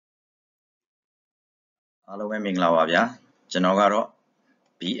အားလုံးပဲမင်္ဂလာပါဗျာကျွန်တော်ကတော့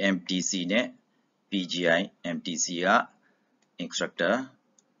BMTC နဲ့ PGI MTC က instructor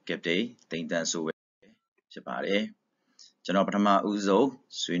Capt.Thein သိန်းတန်းဆိုပဲဖြစ်ပါတယ်ကျွန်တော်ပထမဦးဆုံး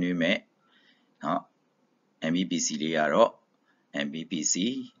ဆွေးနွေးမယ်เนาะ MBPC လေးကတော့ MBPC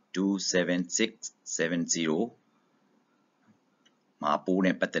 27670မှာပိုး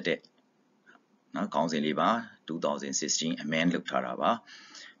နဲ့ပတ်သက်တဲ့เนาะခေါင်းစဉ်လေးပါ2016 amend လုပ်ထားတာပါ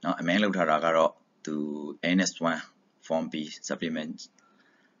เนาะ amend လုပ်ထားတာကတော့သူ NS1 Form B supplement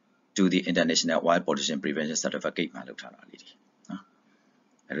to the International Wild Pollution Prevention Certificate မှာလုပ်ထားတာလေးတွေနော်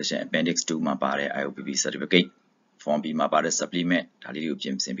အဲ့လိုရှင် Appendix 2မှာပါတဲ့ IOPP Certificate Form B မှာပါတဲ့ Supplement ဒါလေးတွေကိုပြ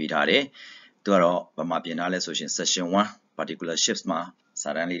င်ဆင်ပေးထားတယ်သူကတော့ဘာမှပြင်ထားလဲဆိုရှင် Section 1 Particular Ships မှာစာ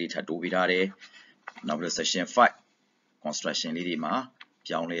တန်းလေးတွေထပ်တိုးပေးထားတယ်နောက်ပြီးတော့ Section 5 Construction လေးတွေမှာ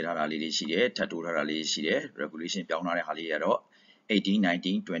ပြောင်းလဲထားတာလေးတွေရှိတယ်ထပ်တိုးထားတာလေးရှိတယ် Regulation ပြောင်းထားတဲ့ဟာလေးတွေကတော့18,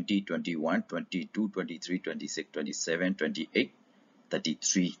 19, 20, 21, 22, 23, 26, 27, 28,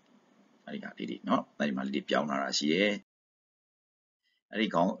 33အဲ့ဒီဟာလေးတွေเนาะအဲ့ဒီမှာလေးတွေပြောင်းလာတာရှိတယ်အဲ့ဒီ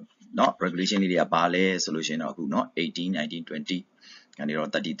ကောင်เนาะ regulation လေးတွေကဘာလဲဆိုလို့ရှိရင်တော့အခုเนาะ18 19 20ကနေတော့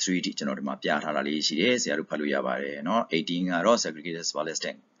33ထိကျွန်တော်ဒီမှာပြထားတာလေးရှိတယ်ဆရာတို့ဖတ်လို့ရပါတယ်เนาะ18ကတော့ segregated swallow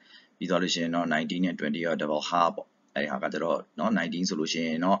tank ပြီးတော့လို့ရှိရင်เนาะ19 နဲ့20ရော double half ပေါ့အဲ့ဒီဟာကကျတော့เนาะ19ဆိုလို့ရှိရ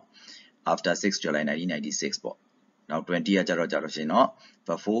င်เนาะ after 6 July 1996ပေါ့နောက်20ကကျတော့ရှင်เนาะ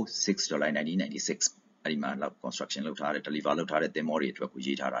before 6 July 1996အဲ့ဒီမှာလောက် construction လုပ်ထားတဲ့ deliver လုပ်ထားတဲ့သင်္ဘောတွေအတွက်ကို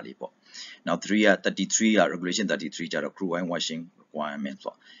ရေးထားတာလေးပေါ့နောက်3က33က regulation 33ကျတော့ crew wine washing requirement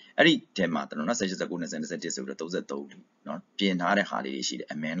ပေါ့အဲ့ဒီထဲမှာကျွန်တော်နော်16 19 20 21ဆိုပြီးတော့33เนาะပြင်ထားတဲ့ဟာလေးတွေရှိတယ်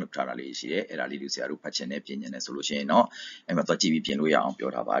amend လုပ်ထားတာလေးရှိတယ်အဲ့ဒါလေးတွေဆရာတို့ဖတ်ချင်တယ်ပြင်ချင်တယ်ဆိုလို့ရှိရင်เนาะအဲ့မှာသွားကြည့်ပြီးပြင်လို့ရအောင်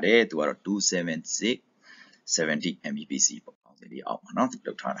ပြောထားပါတယ်သူကတော့276 70 MBPC ပေါ့အောင်စလေးအောက်မှာเนาะ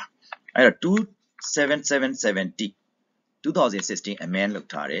လုပ်ထားတာအဲ့တော့27770 2016 amend လုပ်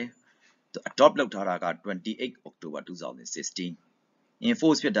ထားတယ် adopt လုပ်ထားတာက28 October 2016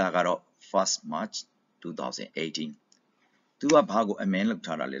 enforce ဖြစ်တာကတော့ 1st March 2018သူကဘာကို amend လုပ်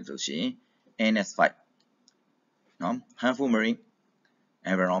ထားတာလဲဆိုရှင် NS5 เนาะ harmful marine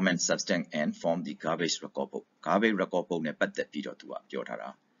environment substance and form the garbage record book garbage record book နဲ့ပတ်သက်ပြီးတော့သူကပြောထားတာ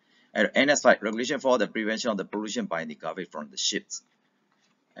အဲ့တော့ NS5 regulation for the prevention of the pollution by the garbage from the ships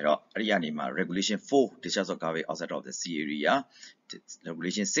အဲ့တော့အဲ့ဒီကနေမှာ regulation 4 discharge of garbage outside of the sea area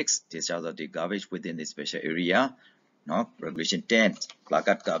regulation 6 discharge of the garbage within the special area no regulation 10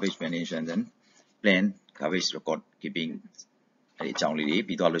 placard garbage management and plan garbage record keeping အဲ့ဒီအကြောင်းလေးတွေ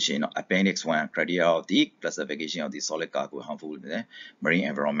ပြီးတော့လို့ရှိရင်တော့ appendix 1 criteria of the classification of the solid cargo harmful marine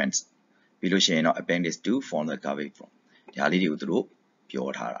environments ပြီးလို့ရှိရင်တော့ appendix 2 form the garbage from ဒါလေးတွေကိုသူတို့ပြော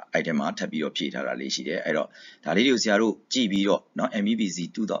ထားတာအဲ့ဒီမှာထပ်ပြီးတော့ဖြည့်ထားတာလေးရှိတယ်အဲ့တော့ဒါလေးတွေကိုဆရာတို့ကြည့်ပြီးတော့เนาะ MBPC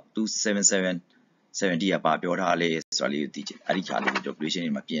 27770ကပါပြောထားလဲဆိုတာလေးကိုသိချင်အဲ့ဒီခါလေး documentation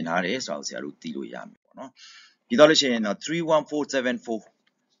တွေမှာပြင်ထားတယ်ဆိုတော့ဆရာတို့သိလို့ရမယ်ပေါ့နော်ပြီးတော့လို့ရှိရင်တော့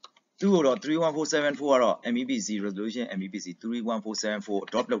31474သူ့ကိုတော့31474ကတော့ MBPC resolution MBPC 31474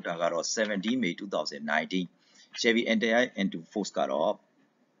 adopt လုပ်တာကတော့17 May 2019 shall be entered into force ကတော့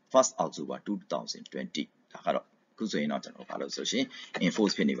 1st October 2020ဒါကတော့ခုဆိုရင်တော့ကျွန်တော်ဘာလို့ဆိုရှင်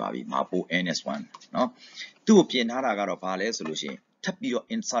enforce ဖြစ်နေပါပြီမာပို NS1 เนาะသူ့ကိုပြင်ထားတာကတော့ဘာလဲဆိုလို့ရှင်ထပ်ပြီးတော့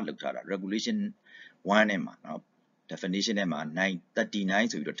insert လုပ်ထားတာ regulation 1နဲ့မှာเนาะ definition နဲ့မှာ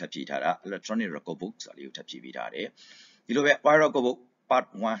939ဆိုပြီးတော့ထပ်ဖြည့်ထားတာ electronic record book ဆိုတာလေးကိုထပ်ဖြည့်ပေးထားတယ်ဒီလိုပဲ wire record book part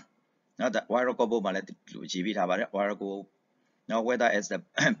 1เนาะ wire record book မှာလည်းရေးပေးထားပါတယ် wire record book now whether as the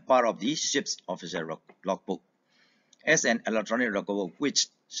part of the ship's official logbook as an electronic record book which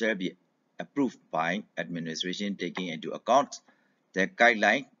shall be approved by administration taking into account the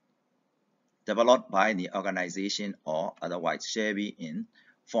guideline developed by the organization or otherwise shall be in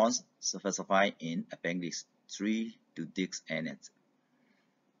fonts specified in appendix 3 to this annex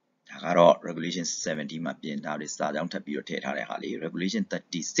ဒါကတော့ regulation 70မှာပြင်ထားတဲ့စာကြောင်းထပ်ပြီးတော့ထည့်ထားတဲ့ဟာလေး regulation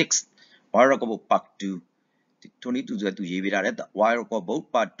 36 wire record book part 2 22ဆိုသူရေးပေးထားတဲ့ wire record book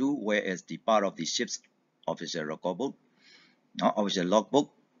part 2 whereas the part of the ship's official record book now official logbook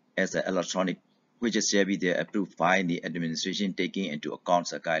as an electronic which shall be there approved by the administration taking into account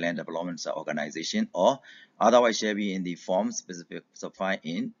the guideline developments of organization or otherwise shall be in the form specified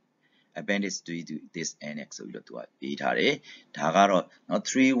in appendix 3 to this annex ဆိုပြီးတော့သူကပေးထားတယ်ဒါကတော့เนาะ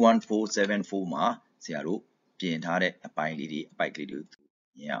31474မှာဆရာတို့ပြင်ထားတဲ့အပိုင်းလေးတွေအပိုက်ကလေးတွေ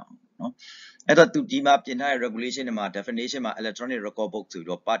မြင်အောင်เนาะအဲ့တော့သူဒီမှာပြင်ထားတဲ့ regulation တွေမှာ definition မှာ electronic record book ဆိုပြီး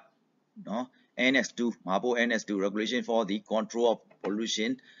တော့ part เนาะ annex 2မာပို annex 2 regulation for the control of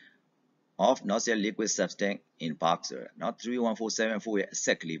pollution of noxious liquid substance in parks เนาะ31474ရဲ့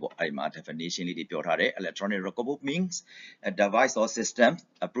set ကလေးပေါ့အဲ့ဒီမှာ definition လေးတွေပြောထားတယ် electronic record book means a device or system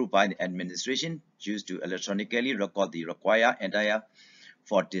approved by the administration used to electronically record the required entire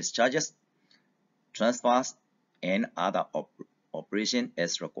for discharges transfers and other operation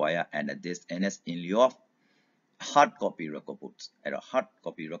as required under this NS in lieu of hard copy record books အဲ့တော့ hard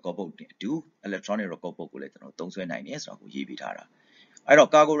copy record book နဲ့အတူ electronic record book ကိုလည်းကျွန်တော်သုံးစွဲနိုင်တယ်ဆိုတာကိုရေးပြထားတာအဲ့တော့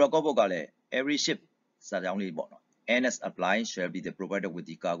cargo record book ကလည်း every ship စာကြောင်းလေးပေါ့နော် NS apply shall be the provided with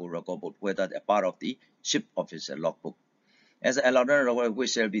the cargo record book whether a part of the ship official logbook as an electronic record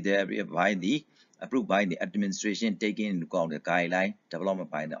which shall be there by the approved by the administration taking into account the guideline development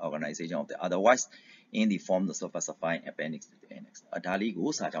by the organization of the otherwise in the form of specifying appendix to the annex ဒါလေးကို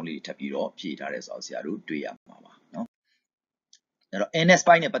စာကြောင်းလေးထပ်ပြီးတော့ဖြည့်ထားတဲ့ဆိုတော့ဆရာတို့တွေ့ရမှာပါเนาะအဲ့တော့ NS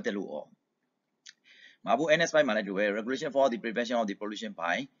ပိုင်းနဲ့ပတ်သက်လို့ဩမှာဘူး NS ပိုင်းမှာလည်းဒီပဲ regulation for the prevention of the pollution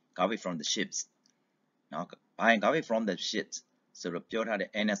by garbage from the ships เนาะ by garbage from the ships ဆိုတော့ပြောထားတဲ့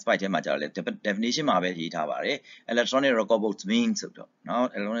NS ပိုင်းထဲမှာကြာလဲ definition မှာပဲရေးထားပါတယ် electronic record books means ဆိုတော့เนาะ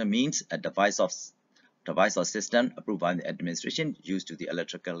electronic means a device or system approved by the administration used to the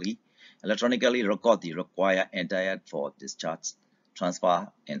electronically record the required entire for discharge, transfer,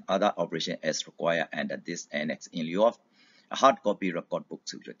 and other operation as required under this annex in lieu of a hard copy record book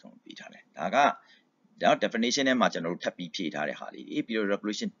ဆိုပြီးတော့ပြထားတယ်။ဒါက definition ထဲမှာကျွန်တော်တို့ထပ်ပြီးဖြည့်ထားတဲ့ဟာလေးတွေပြီးတော့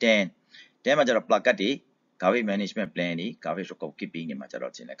regulation 10မှာကျတော့ placard တွေ garbage management plan တွေ garbage record keeping တွေမှာကျ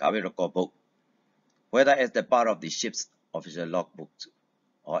တော့တင်တယ် garbage record book whether as the part of the ship's official logbook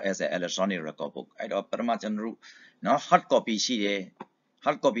or as an electronic record book အဲ့တော့ပထမကျွန်တော်တို့เนาะ hard copy ရှိတယ်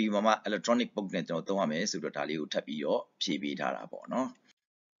hard copy မှာ electronic book နဲ့ကျွန်တော်သုံးရမယ်ဆိုတော့ဒါလေးကိုထပ်ပြီးတော့ဖြည့်ပေးထားတာပေါ့เนาะ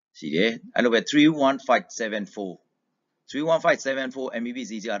ရှိတယ်အဲ့လိုပဲ31574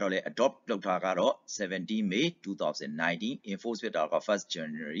 MEBC ကြတော့လေ adopt လုပ်ထားကတော့17 May 2019 enforce ဖြစ်တာက 1st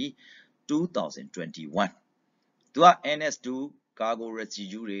January 2021သူက NS2 cargo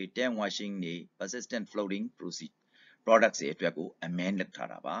residue တွေ tank washing တွေ persistent floating products တွေအတွက်ကို amend လုပ်ထား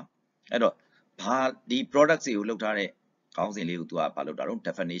တာပါအဲ့တော့ဘာဒီ products တွေကိုလုပ်ထားတဲ့ခေါင်းစဉ်လေးကိုသူကဘာလုပ်တာတော့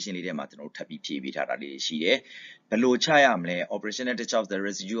definition လေးထဲမှာကျွန်တော်တို့ထပ်ပြီးဖြည့်ပေးထားတာလေးရှိတယ်ဘယ်လိုချရမလဲ operational discharge of the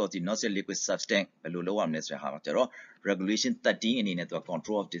residue of the noxious liquid substance ဘယ်လိုလုပ်ရမလဲဆိုတဲ့ဟာမှာကျတော့ regulation 13အနေနဲ့သူက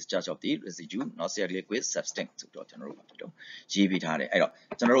control of discharge of the residue noxious liquid substance ဆိုတော့ကျွန်တော်တို့ရေးပေးထားတယ်အဲ့တော့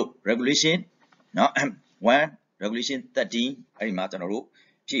ကျွန်တော်တို့ regulation เนาะ1 regulation 13အဲ့ဒီမှာကျွန်တော်တို့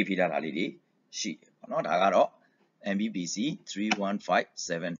ဖြည့်ပေးထားတာလေးတွေရှိတယ်ပေါ့เนาะဒါကတော့ MBBC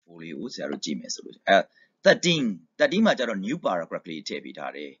 31574လေးကိုဆရာတို့ကြည့်မယ်ဆိုလို့13မှာကျတော့ new paragraph လေးထည့်ပေး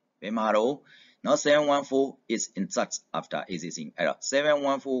ထားတယ်ဘယ်မှာတော့เนาะ714 is in such after existing အဲ့တော့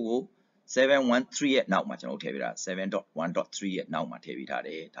714ကို713ရဲ့နောက်မှာကျွန်တော်တို့ထည့်ပေးတာ 7.1.3 ရဲ့နောက်မှာထည့်ပေးထားတ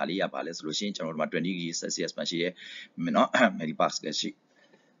ယ်ဒါလေးကဘာလဲဆိုလို့ရှိရင်ကျွန်တော်တို့မှာ20 degree Celsius မှာရှိတယ်เนาะ millipascal ရှိ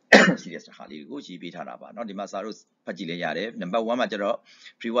တဲ့ဟာလေးကိုရေးပေးထားတာပါเนาะဒီမှာစာတို့ဖတ်ကြည့်လဲရတယ် number 1မှာကျတော့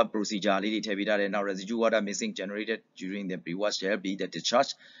pre-wash procedure လေးတွေထည့်ပေးထားတယ်နောက် residue water mixing generated during the pre-wash shall be the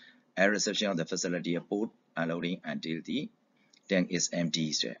discharge and reception of the facility of port unloading until the tank is empty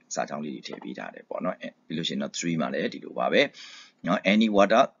ဆိုစာကြောင်းလေးတွေထည့်ပေးထားတယ်ပေါ့เนาะပြီးလို့ရှိရင်တော့3မှာလည်းဒီလိုပါပဲเนาะ any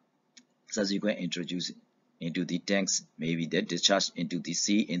water subsequent introduced into the tanks may be the discharge into the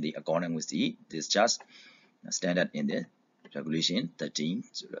sea in the accordance with the discharge standard in the regulation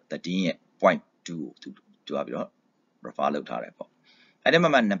 13ဆိုတော့13ရဲ့ point 2ကိုသူပြီးတော့ refer လုပ်ထားတယ်ပေါ့အဲ့ဒီ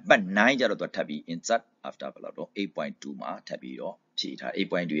မှာ number 9ကျတော့သူထပ်ပြီး insert after ဘယ်လောက်တော့ 8.2 မှာထပ်ပြီးတော့ဖြည့်ထား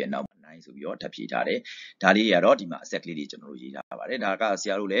 8.2 ရဲ့နောက်မှာ9ဆိုပြီးတော့ထပ်ဖြည့်ထားတယ်ဒါလေးတွေကတော့ဒီမှာ asset လေးတွေကျွန်တော်တို့ရေးထားပါတယ်ဒါကဆ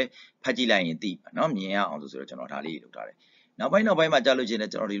ရာတို့လည်းဖတ်ကြည့်လိုက်ရင်သိပါเนาะမြင်ရအောင်ဆိုတော့ကျွန်တော်ဒါလေးတွေလုပ်ထားတယ်နောက်ပိုင်းမှာကြားလို့ချင်းလ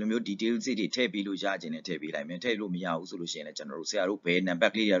ည်းကျွန်တော်ဒီလိုမျိုး details တွေထည့်ပြီးလို့ရခြင်းနဲ့ထည့်ပေးလိုက်မယ်ထည့်လို့မရဘူးဆိုလို့ရှိရင်လည်းကျွန်တော်တို့ဆရာတို့ဘယ် number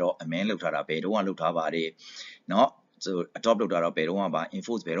ကလေးတွေတော့ amend လုပ်ထားတာဘယ်တော့မှလုပ်ထားပါတယ်เนาะso adopt လုပ်တာတော့ဘယ်တော့မှပါ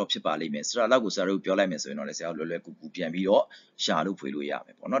enforce ဘယ်တော့ဖြစ်ပါလိမ့်မယ်ဆိုတော့လောက်ကိုဆရာတို့ပြောလိုက်မယ်ဆိုရင်တော့လည်းဆရာတို့လွယ်ကူကူပြန်ပြီးတော့ရှာလို့ဖွေလို့ရမ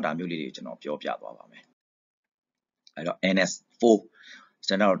ယ်ပေါ့เนาะဒါမျိုးလေးတွေကျွန်တော်ပြောပြသွားပါမယ်အဲ့တော့ NS4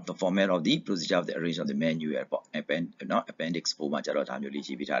 standard the format of the procedure of the arrangement of the manual ပေါ့ appendix 4မှာကျတော့ဒါမျိုးလေး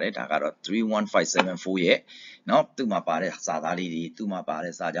ရေးပေးထားတယ်ဒါကတော့31574ရဲ့เนาะသူ့မှာပါတဲ့စာသားလေးတွေသူ့မှာပါ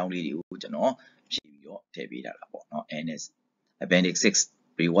တဲ့စာကြောင်းလေးတွေကိုကျွန်တော်ဖြည့်ပြီးတော့ထည့်ပေးထားတာပေါ့เนาะ NS appendix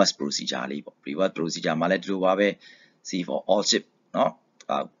 6 pre-wash procedure လေးပေါ့ pre-wash procedure မှာလည်းဒီလိုပါပဲC for all ship เนาะ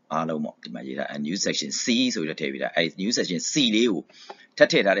အားလုံးပေါ့ဒီမှာရေးထား new section C ဆိုပြီးတော့ထည့်ပေးတာအဲ့ new section C လေးကိုထပ်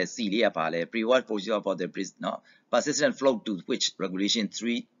ထည့်ထားတဲ့ C လေးကပါလဲ pre-wash procedure for theเนาะ persistent flow to which regulation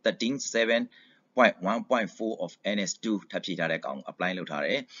 3.13.7.1.4 of NS2 ထပ်ဖြည့်ထားတဲ့ကောင် apply လုပ်ထားတ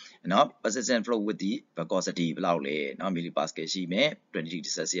ယ်เนาะ persistent flow with the viscosity ဘယ်လောက်လဲเนาะ millipascal ရှိမယ်20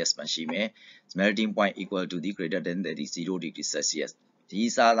 degree Celsius မှာရှိမယ် melting point equal to the greater than 0 degree Celsius ဒီ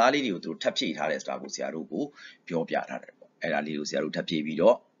စာသားလေးတွေကိုသူထပ်ဖြည့်ထားတဲ့စတာကိုဆရာတို့ကိုပြောပြထားတယ်ပေါ့အဲ့ဒါလေးကိုဆရာတို့ထပ်ဖြည့်ပြီး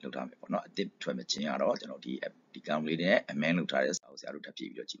တော့လုပ်ထားမယ်ပေါ့နော်အသစ်ထွက်မချင်းကတော့ကျွန်တော်ဒီကောင်လေးနဲ့ amend လုပ်ထားတဲ့စာကိုဆရာတို့ထပ်ဖြည့်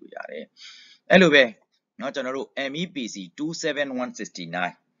ပြီးတော့ကြည့်လို့ရတယ်အဲ့လိုပဲเนาะကျွန်တော်တို့ MEPC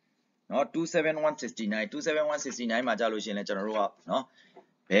 27169เนาะ27169မှာကြာလို့ရှိရင်လည်းကျွန်တော်တို့ကเนาะ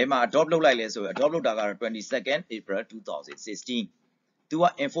Bema adopt လုပ်လိုက်လဲဆို adopt လုပ်တာကတော့ 22nd April 2016 သူက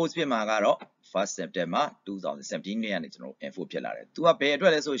enforce ဖြစ်မှာကတော့ 1st September 2017 နဲ့ကနေကျွန်တော် enforce ဖြစ်လာတယ်သူကဘယ်အတွ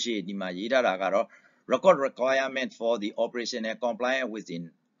က်လဲဆိုရှင်ဒီမှာရေးထားတာကတော့ record requirement for the operational compliance within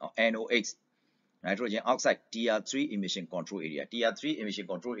NOx nitrogen oxide Tier 3 emission control area Tier 3 emission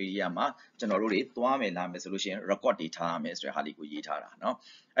control area မှာကျွန်တော်တို့တွေသွားမယ်လာမယ်ဆိုလို့ရှိရင် record တွေထားရမယ်ဆိုတဲ့ဟာလေးကိုရေးထားတာเนาะ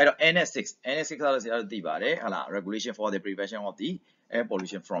အဲ့တော့ NS6 ကတော့ဆရာတို့သိပါတယ်ဟာလား regulation for the prevention of the air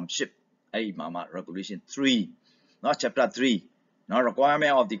pollution from ship အဲ့ဒီမှာ regulation 3เนาะ chapter 3เนาะ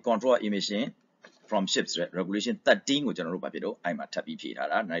requirement of the control emission from ships regulation 13ကိုကျွန်တော်တို့ဗာဖြစ်တော့အဲ့မှာထပ်ပြီးဖြည့်ထား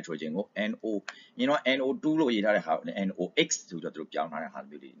တာ nitrogen ကို NO you know NO2 လို့ရေးထားတဲ့ဟာကို NOx ဆိုတော့သူတို့ပြောင်းထားတဲ့ဟာ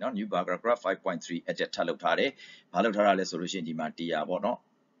မျိုးတွေเนาะ new paragraph 5.3 edit ထပ်လုပ်ထားတယ်ဘာလုပ်ထားတာလဲဆိုလို့ရှိရင်ဒီမှာ tier ပေါ့เนาะ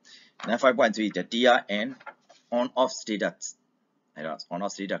 5.3 the tier and on off status on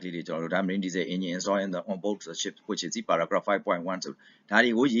off status လေးတွေကျွန်တော်တို့ဒါ marine diesel engine installed in the on board the ship which is the paragraph 5.1 ဆိုဒါ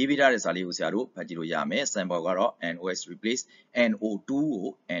တွေကိုရေးပေးထားတဲ့စာလေးကိုဆရာတို့ဖတ်ကြည့်လို့ရမယ် sample ကတော့ NOx replace NO2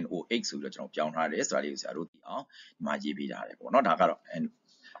 ကို NOx ဆိုပြီးတော့ကျွန်တော်ပြောင်းထားတယ်ဆိုတာလေးကိုဆရာတို့သိအောင်ဒီမှာရေးပေးထားတယ်ပေါ့เนาะဒါကတော့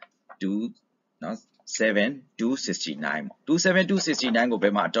N2 เนาะ7269ပေါ့27269ကိုဘ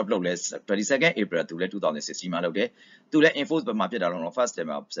ယ်မှာ adopt လုပ်လဲ 22nd April သူလဲ2016မှာလုပ်တယ်သူလဲ enforce ဘယ်မှာဖြစ်တာလဲ 1st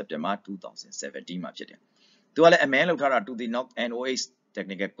September 2017မှာဖြစ်တယ်သူကလည်း amend လုပ်ထားတာ to the NOx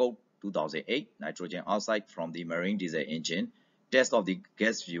technical code 2008 nitrogen oxide from the marine diesel engine test of the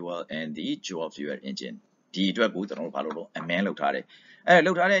gas fuel and the dual fuel engine ဒီအတွက်ကိုကျွန်တော်တို့ဘာလို့လို့ amend လုပ်ထားတယ်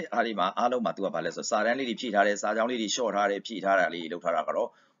လုပ်ထားတဲ့အားလေးမှာအားလုံးမှာသူကဘာလဲဆိုစာတန်းလေးတွေဖြည့်ထားတယ်စာကြောင်းလေးတွေ short ထားတယ်ဖြည့်ထားတာလေးလုပ်ထားတာကတော့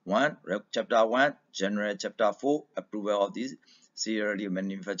chapter 1 general chapter 4 approval of this serially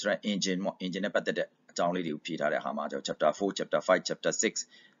manufactured engine ပေါ့ engine နဲ့ပတ်သက်တဲ့အကြောင်းလေးတွေကိုဖြည့်ထားတဲ့ဟာမှာကျွန်တော် chapter 4 chapter 5 chapter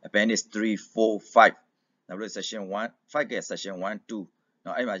 6 appendix 3 4 5နောက်ပြီး section 1 5 က section 1 2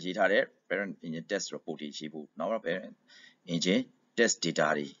နောက်အဲ့မှာရေးထားတဲ့ parent engine test report တွေရေးဖို့နောက်တော့ parent engine test data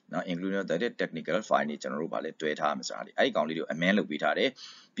တွေနော် including the technical file တွေကျွန်တော်တို့ဗာလဲတွဲထားမှာဆိုတာလေအဲ့ဒီကောင်လေးတွေကို amend လုပ်ပေးထားတယ်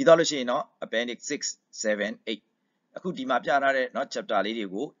ပြီးတော့လို့ရှိရင်နော် appendix 6 7 8အခုဒီမှာပြထားတဲ့နော် chapter လေးတွေ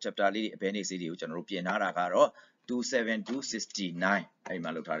ကို chapter လေးတွေ appendix လေးတွေကိုကျွန်တော်တို့ပြင်ထားတာကတော့27269အဲ့ဒီ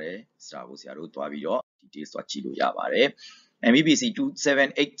မှာလုပ်ထားတဲ့စာကိုဆရာတို့တွားပြီးတော့ details သွားကြည့်လို့ရပါတယ် MBBC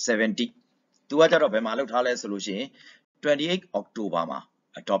 27870သူကကြတော့ဘယ်မှာလုပ်ထားလဲဆိုလို့ရှိရင်28 October မှာ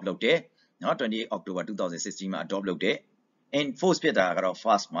adopt လုပ်တယ်နော်28 October 2016မှာ adopt လုပ်တယ်enforce ဖြစ်တာကတော့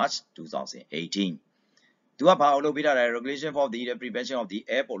 1st March 2018သူကဘာလို့လုပ်ပေးတာလဲ regulation for the prevention of the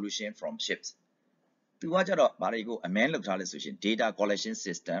air pollution from ships သူကကြတော့ဘာတွေကို amend လုပ်ထားလဲဆိုရင် data collection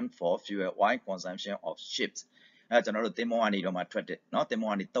system for fuel oil consumption of ships ကျွန်တော်တို့သင်္ဘောကနေတော့မှထွက်တဲ့เนาะသင်္ဘော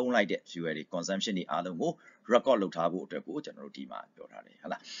ကနေသုံးလိုက်တဲ့ fuel တွေ consumption တွေအားလုံးကို record လုပ်ထားဖို့အတွက်ကိုကျွန်တော်တို့ဒီမှာပြောထားတယ်ဟု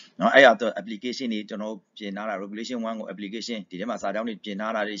တ်လားเนาะအဲ့ဒါတော့ application တွေကျွန်တော်ပြင်ထားတာ regulation 1ကို application ဒီထဲမှာစာကြောင်းတွေပြင်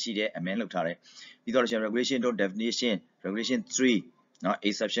ထားတာတွေရှိတယ် amend လုပ်ထားတယ်ပြီးတော့ regulation definition regulation 3เนาะ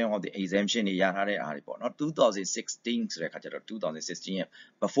exception of the exemption တွေရထားတဲ့အားတွေပေါ့เนาะ2016ဆိုတဲ့အခါကျတော့2016ရဲ့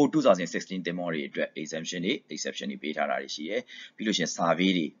before 2016သင်္ဘောတွေအတွက် exception တွေပေးထားတာတွေရှိတယ်ပြီးလို့ရှိရင် survey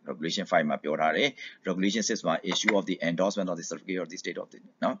တွေ regulation 5မှာပြောထားတယ် regulation 6မှာ issue of the endorsement of the certificate of the state of the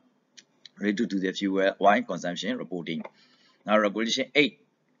เนาะrelated to the fuel oil consumption reporting now regulation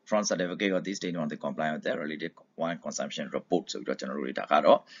 8 from certificate of the state on the compliance with the related oil consumption report ဆိုပြီးတော့ကျွန်တော်တို့တွေဒါက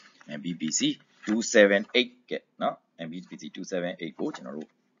တော့ MBBC 278ကเนาะ MBBC 278ကိုကျွန်တော်တို့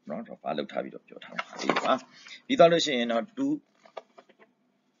เนาะတော့ဘာလုပ်ထားပြီးတော့ပြောထားတာလေးပါပြီးတော့လို့ရှိရင်တော့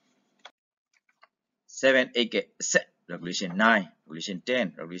278က set regulation 9 regulation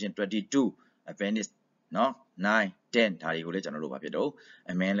 10 regulation 22 appendix เนาะ9 10ဒါတွေကိုလည်းကျွန်တော်တို့ဘာဖြစ်တော့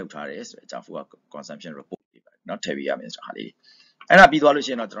amend လုပ်ထားတယ်ဆိုတဲ့အကြောင်း fuel consumption report တွေပါเนาะထည့်ပေးရမယ်ဆိုတာဟာလေးအဲ့ဒါပြီးသွားလို့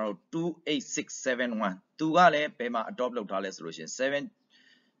ရှိရင်တော့ကျွန်တော်တို့28671သူကလည်းဘယ်မှာ adopt လုပ်ထားလဲဆိုလို့ရှိရင်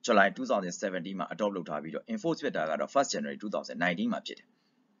7 July 2017မှာ adopt လုပ်ထားပြီးတော့ enforce ဖြစ်တာကတော့ 1st January 2019မှာဖြစ်တယ်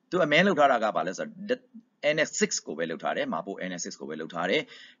သူ amend လုပ်ထားတာကဘာလဲဆိုတော့ NS6 ကိုပဲလုပ်ထားတယ်မာပို NS6 ကိုပဲလုပ်ထားတယ်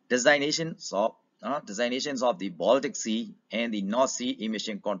designations of the Baltic Sea and the North Sea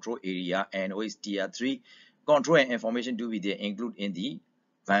emission control area and OS Tier 3 control and information to be there include in the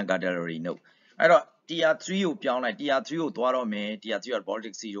Vanguardary note အဲ့တော့ Tier 3ကိုပြောင်းလိုက် Tier 3ကိုသွားတော့မယ် Tier 3က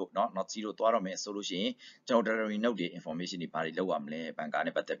Baltic Sea တို့เนาะ North Sea တို့သွားတော့မယ်ဆိုလို့ရှိရင်ကျွန်တော် Diary note တွေ information တွေဘာတွေလောက်ရမလဲ Vanguard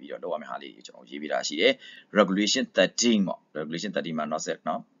နဲ့ပတ်သက်ပြီးတော့လောက်ရမယ့်ဟာလေးကျွန်တော်ရေးပြတာရှိတယ် regulation 13ပေါ့ regulation 13မှာ not set เ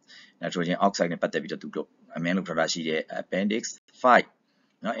นาะ nitrogen oxide နဲ့ပတ်သက်ပြီးတော့သူတို့ amend လုပ်ထားတာရှိတယ် appendix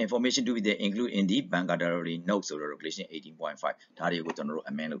 5 now information to be there include in the Vanguardary note ဆိုတော့ regulation 18.5 ဒါတွေကိုကျွန်တော်တို့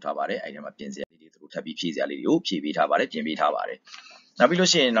amend လုပ်ထားပါတယ်အဲ့ဒီမှာပြင်စရာလေးတွေသူတို့ထပ်ပြီးဖြည့်စရာလေးတွေကိုဖြည့်ပေးထားပါတယ်ပြင်ပေးထားပါတယ်နောက်ပြီး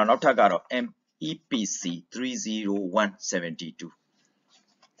လို့ရှိရင်နောက်ထပ်ကတော့ MEPC 30172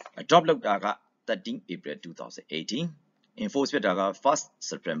 adopt လုပ်တာက13 April 2018 enforce ဖြစ်တာက 1st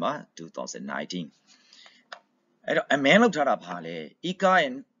September 2019 A man of Tara Pale, ICA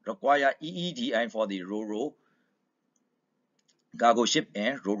and require EEDI for the Roro cargo ship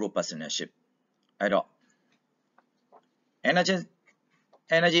and Roro passenger ship. Energy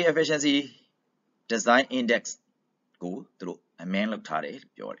efficiency design index go through a man of Tare,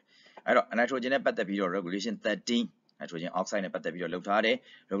 pure. Nitrogen at the video regulation 13, nitrogen oxide at the video look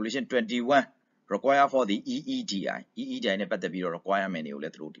regulation 21. Require for the EEDI. EEDI ပတ်သက်ပြီးတော့ requirement တွေကိုလ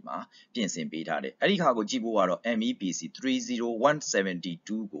ည်းသူတို့ဒီမှာပြင်ဆင်ပေးထားတယ်။အဲ့ဒီခါကိုကြည့်ဖို့ကတော့ MEPC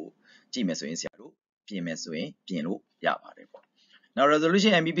 30172ကိုကြည့်မယ်ဆိုရင်ဆရာတို့ပြင်မယ်ဆိုရင်ပြင်လို့ရပါတယ်ပေါ့။ Now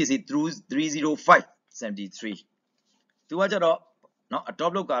resolution MEPC 30573သူကကြတော့เนาะ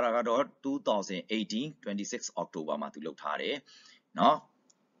adopt လုပ်ကြတာကတော့2018 26 October မှာသူလုပ်ထားတယ်။เนาะ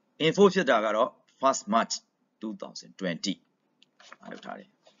enforce ဖြစ်တာကတော့ 1st March 2020လုပ်ထားတယ်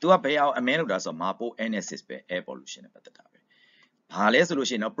။သူကဘယ်အောင်အမင်းလုပ်တာဆိုတော့မာပို NSS ပဲ air pollution နဲ့ပတ်သက်တာပဲ။ဘာလဲဆိုလို့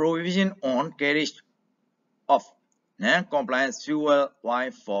ရှိရင်တော့ prohibition on carriage of non-compliant fuel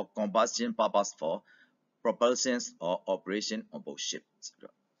oil for combustion purpose for propulsion or operation on board ship ဆို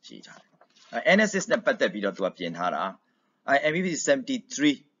တော့ရေးထားတယ်။ NSS နဲ့ပတ်သက်ပြီးတော့သူကပြင်ထားတာMEP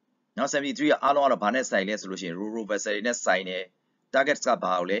 73နောက်73ကအားလုံးကတော့ဘာနဲ့ဆိုင်လဲဆိုလို့ရှိရင် Roro vessel တွေနဲ့ဆိုင်တယ် target က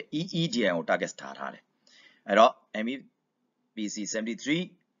ဘာကိုလဲ EEDI ကို target ထားထားတယ်။အဲ့တော့ MEPC 73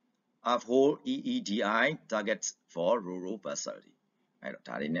 uphold EEDI targets for Roro vessel အဲ့တော့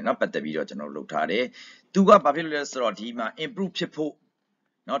ဒါလေးနဲ့ပတ်သက်ပြီးတော့ကျွန်တော်လုပ်ထားတယ်။သူကဘာဖြစ်လို့လဲဆိုတော့ဒီမှာ improve ဖြစ်ဖို့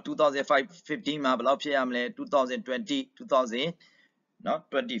เนาะ2015မှာဘယ်လောက်ဖြစ်ရမလဲ2020 2000เนาะ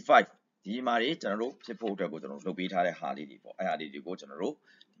25ဒီမှာတွေကျွန်တော်တို့ဖြစ်ဖို့အတွက်ကိုကျွန်တော်လုပ်ပေးထားတဲ့ဟာလေးတွေပေါ့အဲ့ဟာလေးတွေကိုကျွန်တော်တို့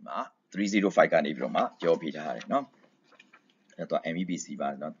ဒီမှာ305ကနေပြီးတော့မှပြောပေးထားရတယ်เนาะအဲ့တော့ MEPC ပါ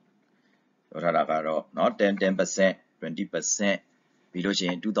เนาะပြောထားတာကတော့เนาะ10% 20%ပြီးလို့ရှိ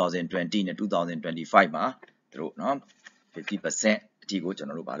ရင်2020နဲ့2025မှာသူတို့เนาะ50%အထိကိုကျွန်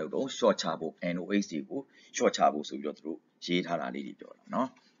တော်တို့ဘာလုပ်တော့ short ချဖို့ NOx တွေကို short ချဖို့ဆိုပြီးတော့သူတို့ရေးထားတာလေးတွေပြောတာเนาะ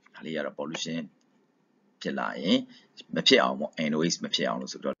ဒါလေးကတော့ pollution ဖြစ်လာရင်မဖြစ်အောင်ပေါ့ NOx မဖြစ်အောင်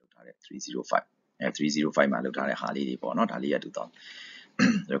လို့ဆိုတော့လုပ်ထားတဲ့305 305မှာလုပ်ထားတဲ့ဟာလေးတွေပေါ့เนาะဒါလေးက2000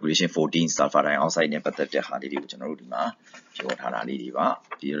 regulation 14 sulfur dioxide နဲ့ပတ်သက်တဲ့ဟာလေးတွေကိုကျွန်တော်တို့ဒီမှာပြောထားတာလေးတွေပါ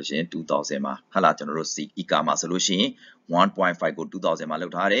ပြီးလို့ရှိရင်2000မှာဟာလာကျွန်တော်တို့ ICA မှာဆိုလို့ရှိရင် 1.5 ကို2000မှာလု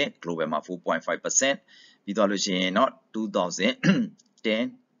ပ်ထားတယ် global မှာ 4.5% ပြီးတော့လို့ရှိရင်เนาะ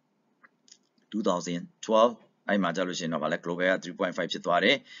2010 2012အဲ့မှာကြာလို့ရှိရင်တော့ဗာလဲ global က 3.5 ဖြစ်သွားတ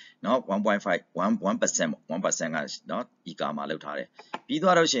ယ်เนาะ 1.5 1% 1% ကเนาะ ICA မှာလောက်ထားတယ်ပြီး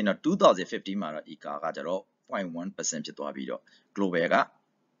သွားလို့ရှိရင်တော့2015မှာတော့ ICA ကကျတော့ 0.1% ဖြစ်သွားပြီးတော့ global က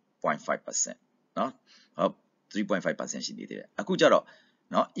 0.5% เนาะဟုတ် 3.5% ရှိနေသေးတယ်အခုကျတော့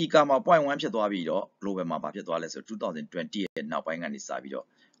เนาะ ICA မှာ 0.1 ဖြစ်သွားပြီးတော့ global မှာဘာဖြစ်သွားလဲဆိုတော့2020ရဲ့နောက်ပိုင်းကနေစပြီးတော့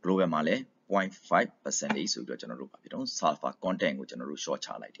global မှာလည်း 0.5% လေးဆိုပြီးတော့ကျွန်တော်တို့ဘာဖြစ်တော့ sulfur content ကိုကျွန်တော်တို့ short ချ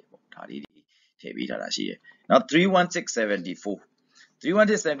လိုက်တယ်ပေါ့ဒါလေးတွေထည့်ပေးထားတာရှိတယ်။နောက်31674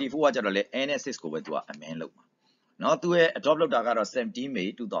 31674ကကျတော့လေ NSS ကိုပဲသူက amend လုပ်မှာ။နော်သူရဲ့ adopt လုပ်တာကတော့17 May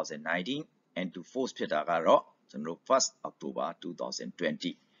 2019 and to force ဖြစ်တာကတော့ကျွန်တော်တို့ 1st October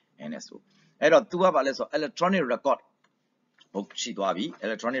 2020 NS ကိုအဲ့တော့သူကဘာလဲဆိုတော့ electronic record book ရှိသွားပြီ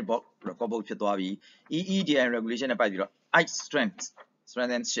electronic book record book ဖြစ်သွားပြီ EEDI regulation နဲ့ပတ်ပြီးတော့ ice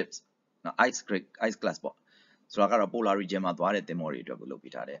strengthen ships နော် ice class ပေါ့ဆိုတာကတော့ polar region မှာသွားတဲ့သင်္ဘောတွေအတွက်ကိုလုပ်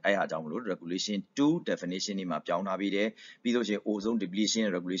ပေးထားတယ်အဲ့ဟာကြောင့်မလို့ regulation 2 definition တွေမှာပြောင်းထားပြီးတယ်ပြီးလို့ရှိရင် ozone depletion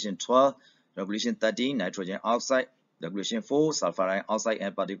regulation 12 regulation 13 nitrogen oxide regulation 4 sulfur dioxide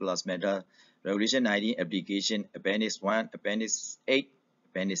and particulate matter regulation 19 application appendix 1 appendix 8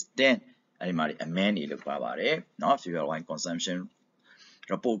 appendix 10အဲ့ဒီမှာ amend တွေလုပ်ပါပါတယ်เนาะ fuel oil consumption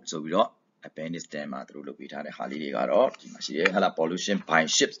report ဆိုပြီးတော့ appendix 10မှာသူတို့လုပ်ပေးထားတဲ့ဟာလေးတွေကတော့ဒီမှာရှိတယ်ဟာလာ pollution by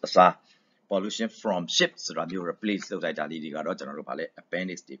ships အစားpollution from ships ဆိုတာမျိုး replace လုပ်လိုက်တာလေးတွေကတော့ကျွန်တော်တို့ဗာလဲ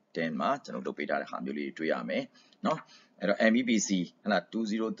appendix 10မှာကျွန်တော်တို့ပေးထားတဲ့ဟာမျိုးလေးတွေတွေ့ရမယ်เนาะအဲ့တော့ MEPC ဟလာ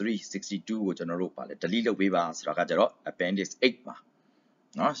20362ကိုကျွန်တော်တို့ဗာလဲ delete လုပ်ပေးပါဆိုတာကကျတော့ appendix 8မှာ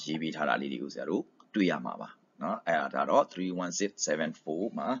เนาะရေးပေးထားတာလေးတွေကိုဆရာတို့တွေ့ရမှာပါเนาะအဲ့ဒါတော့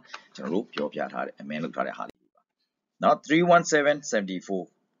31674မှာကျွန်တော်တို့ပြောပြထားတဲ့ amend လုပ်ထားတဲ့ဟာလေးတွေပါเนาะ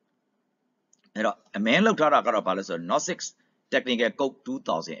31774အဲ့တော့ amend လုပ်ထားတာကတော့ဗာလဲဆိုတော့ NOx Technical Code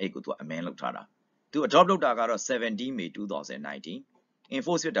 2008ကိုသူ amend လုပ်ထားတာသူ adopt လုပ်တာကတော့17 May 2019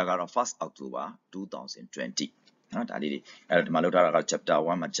 enforce ဖြစ်တာကတော့ 1st October 2020เนาะဒါလေးတွေအဲ့တော့ဒီမှာလုပ်ထားတာက chapter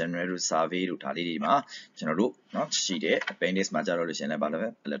 1မှာ general survey တို့ဒါလေးတွေမှာကျွန်တော်တို့เนาะရှိတဲ့ appendix မှာကြာတော့လို့ရှင်လည်းဗာလဲ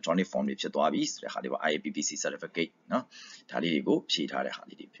electronic form တွေဖြစ်သွားပြီဆိုတဲ့ဟာလေးပါ IAPPC certificate เนาะဒါလေးတွေကိုဖြည့်ထားတဲ့ဟာ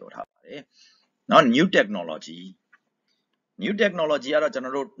လေးတွေပြောထားပါတယ်เนาะ new technology ကတော့ကျွန်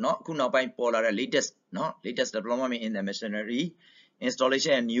တော်တို့เนาะအခုနောက်ပိုင်းပေါ်လာတဲ့ latest development in the machinery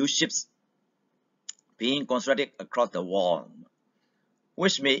installation and new ships being constructed across the world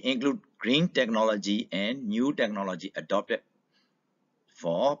which may include green technology and new technology adopted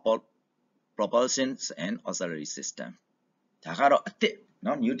for propulsions and auxiliary system. ဒါကတော့အသစ်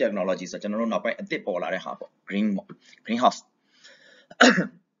နော် new technology ဆိုကျွန်တော်တို့နောက်ပိုင်းအသစ်ပေါ်လာတဲ့ဟာပေါ့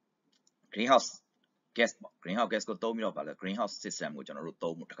greenhouse gas ပေါ့ greenhouse gas ကိုသုံးပြီးတော့ပါလဲ greenhouse system ကိုကျွန်တော်တို့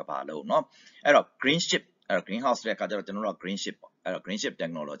သုံးမှုတစ်ကမ္ဘာလုံးเนาะအဲ့တော့ green ship အဲ့တော့ greenhouse တဲ့အခါကျတော့ကျွန်တော်တို့က green ship ပေါ့အဲ့တော့ green ship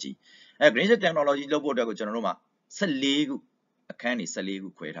technology အဲ့ green ship technology လုပ်ဖို့အတွက်ကိုကျွန်တော်တို့မှာ14ခုအခန်းတွေ14ခု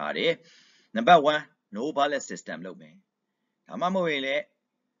ခွဲထားတယ် number 1 no ballast system လုပ်မယ်ဒါမှမဟုတ်ရင်လည်း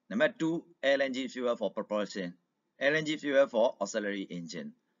number 2 LNG fuel for propulsion LNG fuel for auxiliary engine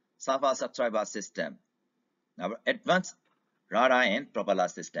surface subscriber system now advanced radar and propeller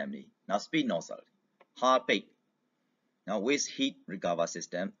system now speed nozzle hard bait now waste heat recover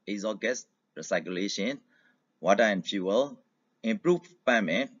system exhaust gas recirculation water and fuel improved pump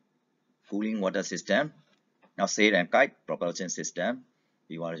and cooling water system now sail and kite propulsion system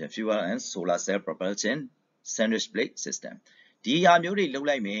fuel and solar cell propulsion sandwich plate system ဒီအရာမျိုးတွေလုံး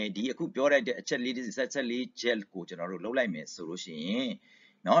လိုက်မယ်ဒီအခုပြောလိုက်တဲ့အချက်လေးတွေဆက်လေး gel ကိုကျွန်တော်တို့လုံးလိုက်မယ်ဆိုလို့ရှိရင်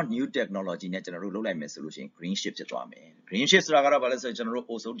เนาะ new technology နဲ့ကျွန်တော်တို့လုံးလိုက်မယ်ဆိုလို့ရှိရင် green shift ဖြစ်သွားမယ် green shift ဆိုတာကတော့ဘာလဲဆိုရင်ကျွန်တော်တို့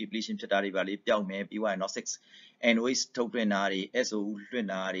ozone depletion ဖြစ်တာတွေပါလေပျောက်မယ်ပြီးသွားရင် NOx NOx ထုတ်လွှင့်တာတွေ SO လွှင့်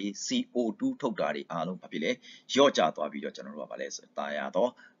တာတွေ CO2 ထုတ်တာတွေအားလုံးဘာဖြစ်လဲလျော့ကျသွားပြီးတော့ကျွန်တော်တို့ကဘာလဲဆိုတာယာတော့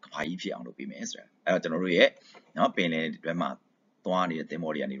ကဘာကြီးဖြစ်အောင်လုပ်ပေးမယ်ဆိုတာအဲ့တော့ကျွန်တော်တို့ရဲ့เนาะပင်လယ်တွေမှာသွားနေတဲ့သင်္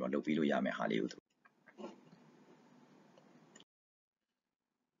ဘောတွေကနေတော့လုပ်ပြီးလို့ရမယ်ဟာလေးကို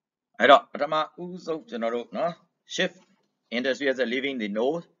အဲ့တော့ပထမဦးဆုံးကျွန်တော်တို့เนาะ shift industry as a living the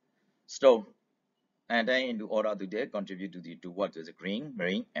node stone and then into order to they contribute to what is a green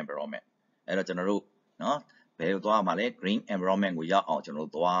marine environment အဲ့တော့ကျွန်တော်တို့เนาะဘယ်လိုသွားမှာလဲ green environment ကိုရောက်အောင်ကျွန်တော်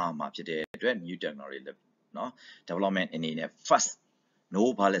တို့သွားမှာဖြစ်တဲ့အတွက် new technology เนาะ development အနေနဲ့ first no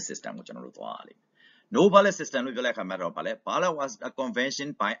ballast system ကိုကျွန်တော်တို့သွားရလိမ့်မယ် no ballast system လို့ပြောလိုက်ခါမှာတော့ဗာလဲ ballast was a convention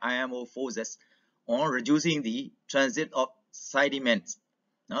by IMO forces on reducing the transit of sediments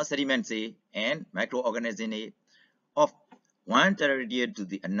sediments and microorganisms of one territory to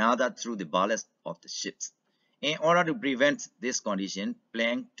the another through the ballast of the ships. In order to prevent this condition,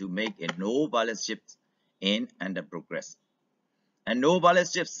 plan to make a no ballast ship in under progress. A no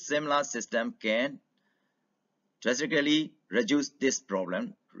ballast ship similar system can drastically reduce this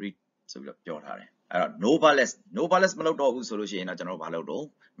problem. So no ballast မလုပ်တော့ဘူးဆိုလို့ရှိရင်တော့ကျွန်တော်ဘာလုပ်တော့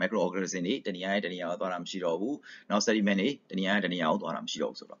microorganism တွေတနည်းအားဖြင့်တနည်းအားသွားတာမရှိတော့ဘူးနောက် sediment တွေတနည်းအားဖြင့်တနည်းအားသွားတာမရှိ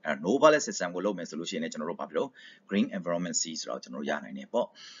တော့ဘူးဆိုတော့အဲ့ no ballast system ကိုလုပ်မယ်ဆိုလို့ရှိရင်လည်းကျွန်တော်တို့ဘာဖြစ်လို့ green environment C ဆိုတော့ကျွန်တော်တို့ရနိုင်တယ်ပေါ့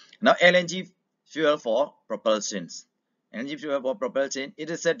now LNG fuel for propulsions LNG fuel for propulsion it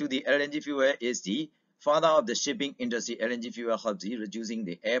is said to the LNG fuel is the father of the shipping industry LNG fuel helps in reducing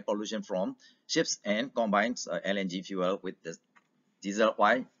the air pollution from ships and combines LNG fuel with the diesel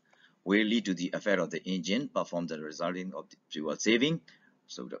oil will lead to the effect of the engine perform the resulting of the fuel saving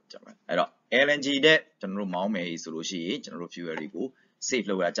ဆိုတော့အဲ့တော့ LNG နဲ့ကျွန်တော်တို့မောင်းမယ်ဆိုလို့ရှိရင်ကျွန်တော်တို့ fuel တွေကို save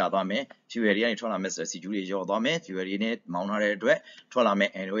လုပ်ရကြသွားမယ် fuel တွေကနေထွက်လာမဲ့ residues တွေရောသွားမယ် fuel တွေနဲ့မောင်းထားတဲ့အတွက်ထွက်လာမဲ့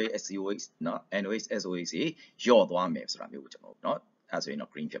NOx SOx เนาะ NOx SOx တွေရောသွားမယ်ဆိုတာမျိုးကိုကျွန်တော်တို့เนาะအဲ့ဆိုရင်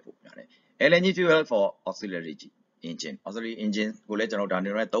တော့ green ဖြစ်ဖို့များတယ် LNG fuel for auxiliary engine ကိုလည်းကျွန်တော်ဒါ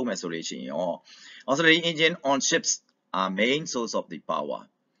နေနဲ့သုံးမယ်ဆိုလို့ရှိရင်ရော auxiliary engine on ships are main source of the power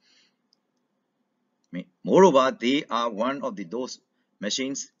moreover they are one of those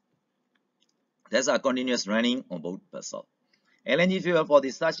machines that are continuous running on board vessel. LNG fuel for the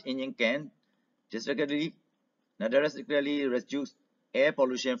such engine can drastically reduce air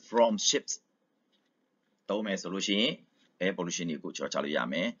pollution from ships. သုံးမယ်ဆိုလို့ရှိရင် air pollution တွေကိုချောချလို့ရ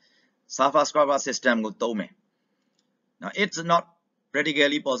မယ် surface scrubber system ကိုသုံးမယ် now it's not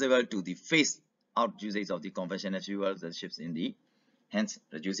practically possible to the phase out usage of the conventional fuels that ships in the hence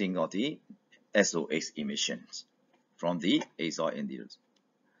reducing of the SOx emissions from the exhaust in the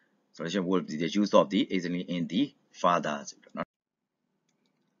solution will be the use of the ethylene in the further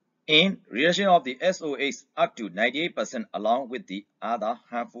in reduction of the SOx up to 98% along with the other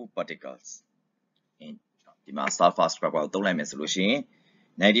harmful particles in the sulfur scrubber သုံးလိုက်မယ်ဆိုလို့ရှိရင်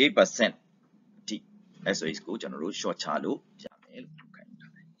 98% အထိ SOx ကိုကျွန်တော်တို့ short ချလို့ရမယ်လို့ခိုင်း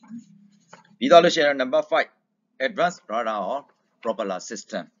ထားတယ်ပြီးတော့လို့ရှိရင် number 5 advanced radar or propeller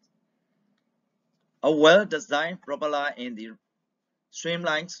system a well-designed propeller in the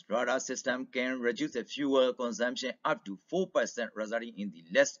streamlined radar system can reduce the fuel consumption up to 4% resulting in the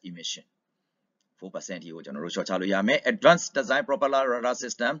less emission 4% ကိုကျွန်တော်တို့ short ချလို့ရမယ် advanced design propeller radar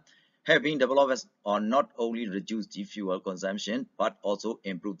system have been developed or not only reduce the fuel consumption but also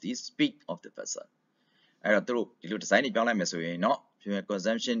improve the speed of the vessel အဲ့တော့သူတို့ဒီလို design တွေပြောင်းလိုက်မယ်ဆိုရင်เนาะ fuel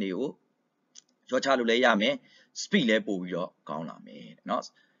consumption တွေကို short ချလို့လည်းရမယ် speed လည်းပို့ပြီးတော့ကောင်းလာမယ်เนาะ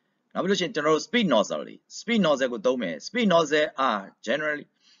နောက်ပြီးလို့ရှိရင်ကျွန်တော်တို့ speed nozzle ကိုသုံးမယ် speed nozzle are generally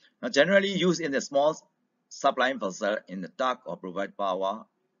Now, generally used in the small supply vessel in the dock or provide power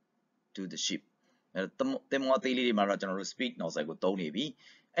to the ship. တင်မောသေးလေးတွေမှာတော့ကျွန်တော်တို့ speed နောက်ဆိုင်ကိုသုံးနေပြီ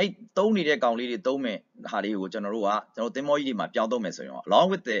အဲ့သုံးနေတဲ့ကောင်လေးတွေသုံးမဲ့ဟာလေးကိုကျွန်တော်တို့တင်မောကြီးတွေမှာပြောင်းသုံးမယ်ဆိုရင် along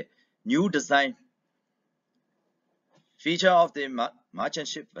with the new design feature of the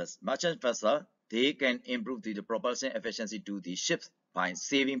merchant vessel, they can improve the propulsion efficiency to the ships by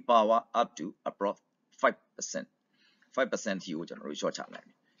saving power up to approx 5%. 5% ထိကိုကျွန်တော်တို့ short ချနိုင်တ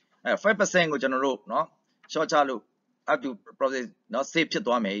ယ်အဲ့ 5% ကိုကျွန်တော်တို့เนาะ short ချလို့ up to process เนาะ save ဖြစ်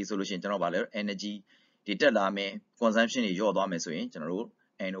သွားမယ်ဆိုလို့ရှိရင်ကျွန်တော်ဗာလဲ energy တွေတက်လာမယ် consumption တွေလျော့သွားမယ်ဆိုရင်ကျွန်တော်တို့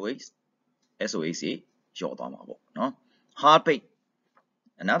NOx SOx တွေလျော့သွားမှာပေါ့เนาะ hard bait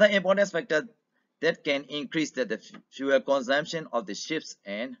another important factor that can increase the fuel consumption of the ships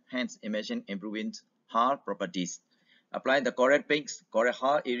and hence emission improving hull properties. Apply the correct paints, correct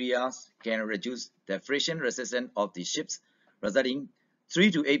hull areas can reduce the friction resistance of the ships, resulting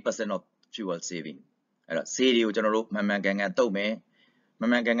 3 to 8% of fuel saving. အဲ့တော့ဆေးတွေကိုကျွန်တော်တို့မှန်မှန်ကန်ကန်တုပ်မယ်မှ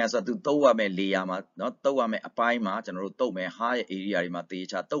န်မှန်ကန်ကန်ဆိုတော့သူတုပ်ရမယ့် layer မှာเนาะတုပ်ရမယ့်အပိုင်းမှာကျွန်တော်တို့တုပ်မယ် hull ရဲ့ area တွေမှာတေ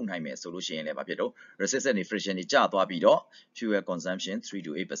ချာတုပ်နိုင်မယ်ဆိုလို့ရှိရင်လည်းဘာဖြစ်တော့ resistance တွေ friction တွေကျသွားပြီးတော့ fuel consumption 3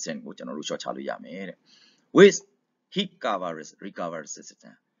 to 8% ကိုကျွန်တော်တို့ short ချလို့ရမယ်တဲ့ with heat recovery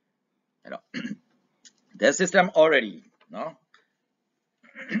system အဲ့တော့ the system already no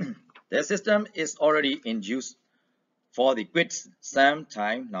the system is already in use for the quite some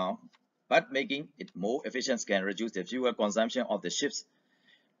time now, but making it more efficient can reduce the fuel consumption of the ships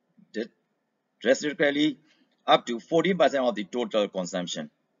drastically up to 40% of the total consumption.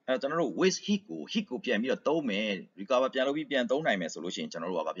 အဲ့ကျွန်တော်တို့ waste heat ကိုပြန်ပြီးတော့သုံးမယ် recover ပြန်လုပ်ပြီးပြန်သုံးနိုင်မယ်ဆိုလို့ရှိရင်ကျွန်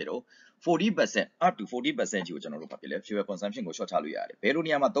တော်တို့ကဘာဖြစ်တော့ 40% up to 40% ကြီးကိုကျွန်တော်တို့ဘာဖြစ်လဲ fuel consumption ကို short ချလို့ရတယ်ဘယ်လို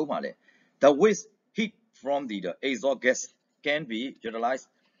နေရာမှာသုံးမှာလဲ the waste heat from the exhaust gas can be utilized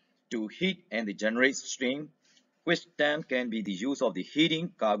to heat and the generate steam, which then can be the use of the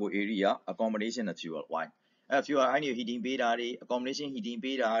heating cargo area accommodation of fuel why fuel အဲ့ဒီ heating ပေးတာတွေ accommodation heating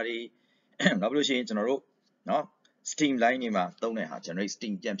ပေးတာတွေနောက်ပြီးလို့ရှိရင်ကျွန်တော်တို့เนาะ steam line တွေမှာသုံးတဲ့ဟာ generate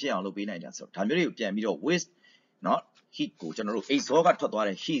steam ပြန်ဖြစ်အောင်လုပ်ပေးနိုင်တာဆိုဒါမျိုးတွေကိုပြန်ပြီးတော့ waste เนาะ heat ကိုကျွန်တော်တို့ exhaust ကထွက်သွား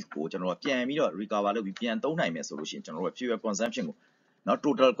တဲ့ heat ကိုကျွန်တော်တို့ပြန်ပြီးတော့ recover လုပ်ပြီးပြန်သုံးနိုင်မယ်ဆိုလို့ရှိရင်ကျွန်တော်တို့ fuel consumption ကိုเนาะ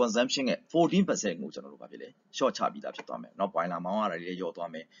total consumption ရဲ့ 14% ကိုကျွန်တော်တို့ဘာဖြစ်လဲ short ချပြီးသားဖြစ်သွားမယ်เนาะ boiler မောင်းရတာတွေလည်းလျော့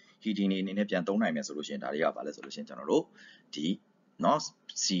သွားမယ် heating တွေအနေနဲ့ပြန်သုံးနိုင်မယ်ဆိုလို့ရှိရင်ဒါတွေကဘာလဲဆိုလို့ရှိရင်ကျွန်တော်တို့ဒီเนาะ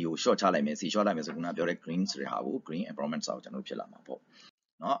C ကို short ချလိုက်မယ် C short လိုက်မယ်ဆိုခုနပြောတဲ့ green ဆိုတဲ့ဟာကို green environment ဆိုကျွန်တော်တို့ဖြစ်လာမှာပေါ့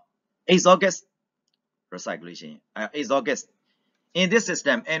เนาะ exhaust gas recirculation exhaust gas in this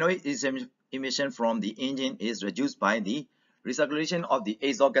system NOx emission from the engine is reduced by the recirculation of the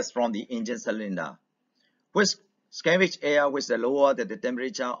exhaust gas from the engine cylinder which scavenge air with the lower the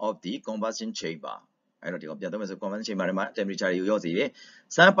temperature of the combustion chamber အဲ့တော့ဒီကပြန်တော့မယ်ဆို combustion chamber မှာ temperature တွေရောစီတယ်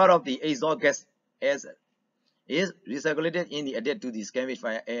some part of the exhaust gas is recirculated in the added to the scavenge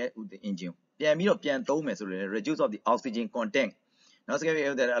fire air with the engine ပြန်ပြီးတော့ပြန်သုံးမယ်ဆိုရင် reduce of the oxygen content now scavenge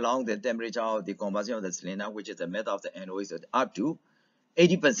air that along the temperature of the combustion of the cylinder which is the method of the NOx up to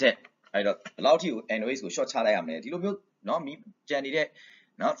 80% အဲ့တော့ဘယ်လောက်ထိကို NOx ကို short ချလိုက်ရမလဲဒီလိုမျိုးเนาะကြံနေတဲ့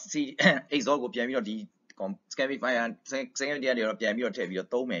เนาะ C exhaust ကိုပြန်ပြီးတော့ဒီscavenge fire second year တွေတော့ပြန်ပြီးတော့ထည့်ပြီးတော့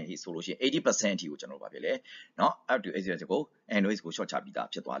သုံးမယ်ဆိုလို့ရှိရင် 80% ထိကိုကျွန်တော်ဗာဖြစ်လဲเนาะ up to 80% ကို NOx ကို short ချပြီးသား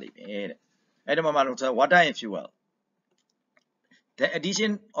ဖြစ်သွားလိမ့်မယ်တဲ့အဲ့ဒီမှာမှာ water and fuel the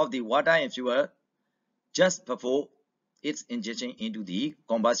addition of the water and fuel just before its injection into the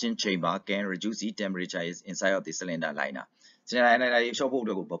combustion chamber can reduce the temperature inside of the cylinder liner cylinder liner တွေ short ဖို့အ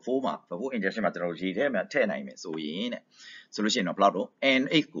တွက်ကို before injection မှာကျွန်တော်ရေထဲမှာထည့်နိုင်မယ်ဆိုရင်တဲ့ဆိုလို့ရှိရင်တော့ဘယ်လောက်တော့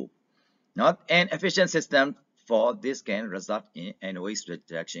N8 ကိုnot an efficient system for this can result in NOx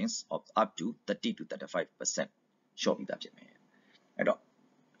reductions of up to 30 to 35% short ပြီးသားဖြစ်မယ်အဲ့တော့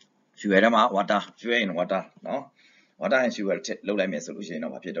fuel ထဲမှာ fuel in water เนาะ water and fuel ထည့်လုပ်လိုက်မယ်ဆိုလို့ရှိရင်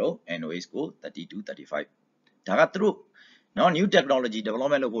တော့ဘာဖြစ်တော့ NOx ကို30 to 35ဒါကသူတို့เนาะ new technology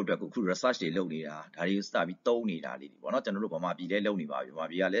development လုပ်ဖို့အတွက်ခု research တွေလုပ်နေတာဒါတွေကိုစပြီးသုံးနေတာလေးတွေပေါ့เนาะကျွန်တော်တို့ဗမာပြည်လည်းလုပ်နေပါပြီဗမာ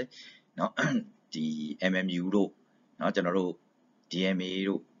ပြည်ကလည်းเนาะဒီ MMU တို့เนาะကျွန်တော်တို့ DMA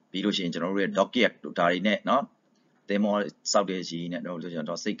တို့ပြီးလို့ရှိရင်ကျွန်တော်တို့ရဲ့ docket တို့ဒါတွေနဲ့เนาะသင်္ဘောစောက်တဲ့ကြီးနဲ့တော့ကျွန်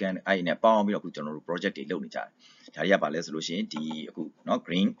တော်စိတ်ကန်းအဲ့ဒီနဲ့ပေါင်းပြီးတော့အခုကျွန်တော်တို့ project တွေလုပ်နေကြတယ်ဒါတွေကဘာလဲဆိုလို့ရှိရင်ဒီအခုเนาะ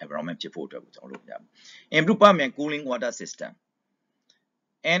green environment ဖြစ်ဖို့အတွက်ကိုကျွန်တော်တို့လုပ်ကြတယ် improve permanent cooling water system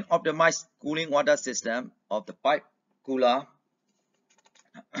and optimize cooling water system of the pipe cooler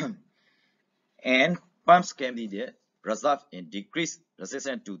and pumps can be the result in decreased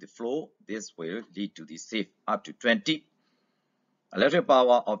resistance to the flow this will lead to the save up to 20 electric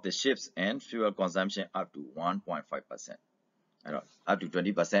power of the ships and fuel consumption up to 1.5%. Up to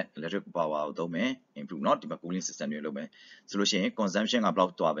 20% electric power ကိုသုံးမယ် improve เนาะဒီမှာ cooling system တွေလုပ်မယ်ဆိုလို့ရှိရင် consumption ကဘယ်လော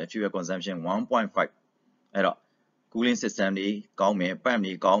က်သွားပဲ fuel consumption 1.5အဲ့တော့ cooling system တွေကောင်းမယ် pump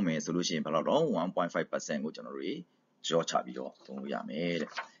တွေကောင်းမယ်ဆိုလို့ရှိရင်ဘယ်လောက်တော့ 1.5% ကိုကျွန်တော်တို့တွေကြောချပြီးတော့သုံးလို့ရမယ်တဲ့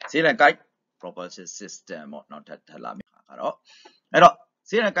Seal and Guide propulsion system ပေါ့နောက်ထပ်လာမယ်ကတော့အဲ့တော့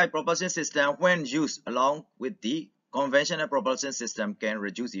Seal and Guide propulsion system when used along with the conventional propulsion system can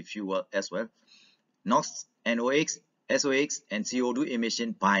reduce the fuel as well NOx NOx SOx and CO2 emission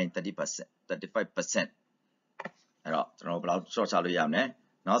by 30% 35%အဲ့တော့ကျွန်တော်ဘယ်လောက်ကြောချလို့ရမလဲ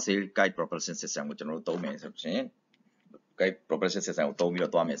နော် Seal Guide propulsion system ကိုကျွန်တော်တို့သုံးမယ်ဆိုရင် Guide propulsion system ကိုသုံးပြီး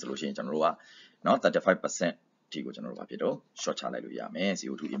တော့သွားမယ်ဆိုလို့ရှိရင်ကျွန်တော်တို့ကနော် 35% ဒီကိုကျွန်တော်တို့ဘာဖြစ်တော့ short ချလိုက်လို့ရမယ်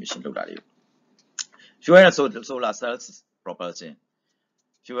CO2 emission လောက်တာလေး fuel and solar cells propulsion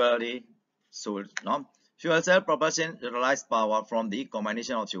fuel တွေ fuel cell propulsion utilize power from the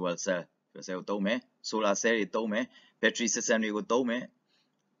combination of fuel cell ကိုသုံးမယ် solar cell တွေသုံးမယ် battery system တွေကိုသုံးမယ်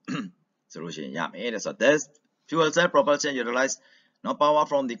ဆိုလို့ရှိရင်ရမယ်တဲ့ဆိုတော့ fuel cell propulsion utilize no power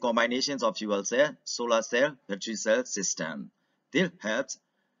from the combinations of fuel cell solar cell battery cell system this helps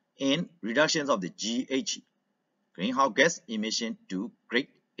in reductions of the GH greenhouse gas emission to great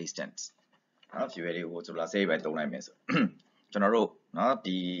extent နော် fuel တွေကို solar cell ပဲသုံးလိုက်မယ်ဆိုကျွန်တော်တို့နော်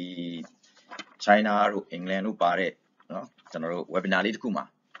ဒီ China တို့ England တို့ပါတဲ့နော်ကျွန်တော်တို့ webinar လေးတစ်ခုမှာ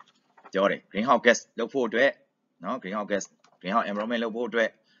ပြောတယ် greenhouse gas လုပ်ဖို့အတွက်နော် greenhouse environment လုပ်ဖို့အတွက်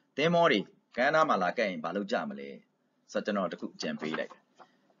သင်းမောတွေကမ်းနားမှာလာခဲ့ရင်ဘာလုပ်ကြမလဲဆိုတော့ကျွန်တော်တခုအကြံပေးလိုက်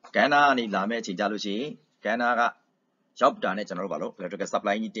ကမ်းနားကနေလာမဲ့အချိန်ကြလို့ရှိရင်ကမ်းနားကရောက်တာနဲ့ကျွန်တော်တို့ဘာလို့ electrical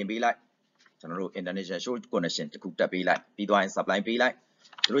supply ကြီးတင်ပေးလိုက်ကျွန်တော်တို့ international short connection တခုတက်ပေးလိုက်ပြီးသွားရင် supply ပေးလိုက်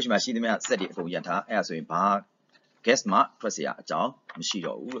တို့ရှိမှရှိသမျှ set တွေအကုန်ရထားအဲ့ဒါဆိုရင်ဘာ gas မှာထွက်เสียအကြောင်းမရှိ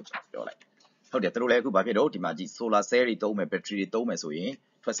တော့ဘူးလို့ကျွန်တော်ပြောလိုက်ဟုတ်တယ်တို့လည်းအခုဘာဖြစ်တော့ဒီမှာကြည့် solar cell တွေသုံးမယ် battery တွေသုံးမယ်ဆိုရင်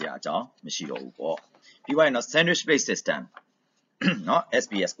ထွက်เสียအကြောင်းမရှိတော့ဘူးပေါ့ပြီးသွားရင်တော့ sandwich plate system နော်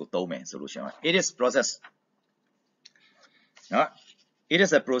SPS ကိုသုံးမယ်ဆိုလို့ရှိရင် it is process နော် it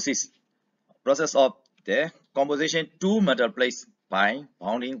is a process of the composition two metal plates by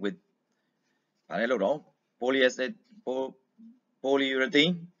bonding with ဘာလဲလို့တော့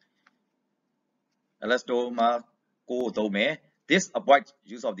polyurethane elastomer ကိုသုံးမယ် this avoids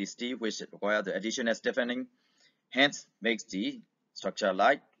use of the steel which requires the additional stiffening hence makes the structure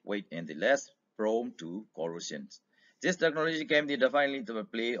lightweight and the less prone to corrosion this technology can definitely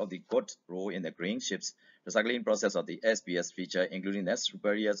play of the good role in the green ships recycling process of the SPS feature including the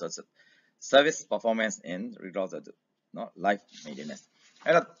superior service performance and regards of the life maintenance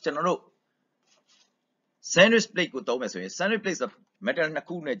အဲ့တော့ကျွန်တော်တို့ sandwich plate ကိုသုံးမယ်ဆိုရင် sandwich plate ဆို metal နှစ်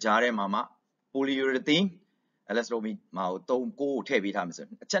ခုနဲ့ကြားထဲမှာ polyurethane elastomer မှာကိုထည့်ပေးထားမယ်ဆိုရ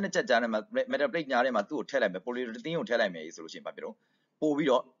င်အချက်နှစ်ချက်ကြားထဲမှာ metal plate ညာထဲမှာသူ့ကိုထည့်လိုက်မယ် polyurethane ကိုထည့်လိုက်မယ်ဆိုလို့ရှိရင်ဘာဖြစ်တော့ပို့ပြီး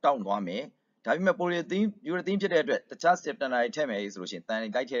တော့တောင့်သွားမယ်ဒါပေမဲ့ polyurethane ဖြစ်တဲ့အတွက်တခြား stiffener တွေထည့်မယ်ဆိုလို့ရှိရင်တန်တွေ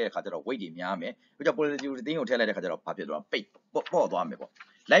လိုက်ထည့်တဲ့အခါကျတော့ weight တွေများမယ်ပြီးတော့ polyurethane ကိုထည့်လိုက်တဲ့အခါကျတော့ဘာဖြစ်သွားပိတ်ပေါ့သွားမယ်ပေါ့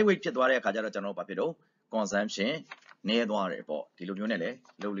lightweight ဖြစ်သွားတဲ့အခါကျတော့ကျွန်တော်ဘာဖြစ်တော့ consumption နည်းသွားတယ်ပေါ့ဒီလိုမျိုးနဲ့လည်း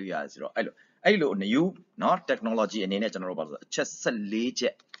လုပ်လို့ရတယ်ဆိုတော့အဲ့လို new เนาะ technology အနေနဲ့ကျွန်တော်တို့ဘာလို့အချက်14ချ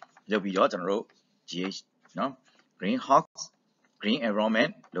က်လုပ်ပြီးတော့ကျွန်တော်တို့ GH เนาะ green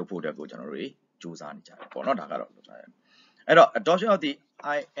environment လုပ်ဖို့အတွက်ကိုကျွန်တော်တို့စူးစမ်းနေကြတယ်ပေါ့เนาะဒါကတော့လုပ်ထားတယ်အဲ့တော့ adoption of the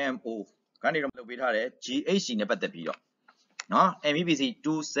IMO ကနေတော့လုပ်ပေးထားတယ် GHG နဲ့ပတ်သက်ပြီးတော့เนาะ MEPC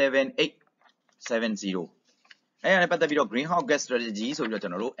 27870အဲ့ဒါနဲ့ပတ်သက်ပြီးတော့ greenhouse gas strategy ဆိုပြီးတော့ကျွ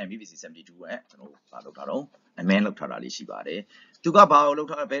န်တော်တို့ MEPC 72နဲ့ကျွန်တော်တို့ဘာလုပ်ထားတော့ amend လုပ်ထားတာလေးရှိပါတယ်သူကဘာကိုလုပ်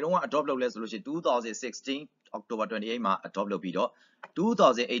ထားဘယ်တော့မှ adopt လုပ်လဲဆိုလို့ရှိရင်2016 October 28မှာ adopt လုပ်ပြီးတော့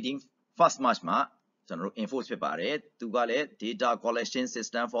2018 first March မှာကျွန်တော်တို့ enforce ဖြစ်ပါတယ်သူကလည်း data collection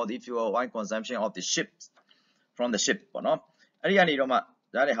system for the fuel oil consumption of the ships from the ship ပေါ့နော်အဲ့ဒီကနေတော့မှ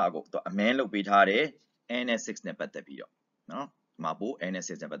ရတဲ့ဟာကိုသူ amend လုပ်ပေးထားတယ် NS6 နဲ့ပတ်သက်ပြီးတော့နော်မှာပို့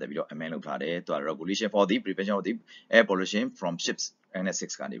NS6 နဲ့ပတ်သက်ပြီးတော့ amend လုပ်ထားတယ်သူက regulation for the prevention of the air pollution from ships NS6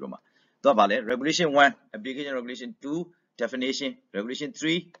 ကနေပြီးတော့မှသူကဗာလဲ regulation 1 application regulation 2 definition regulation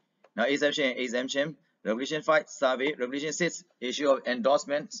 3 now exemption regulation 5 survey regulation 6 issue of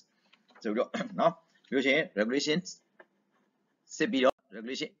endorsements ဆိုပြီးတော့နော်ပြီးလို့ရှိရင် regulation စစ်ပြီးတော့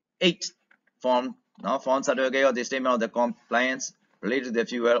regulation 8 form certificate of the statement of the compliance related to the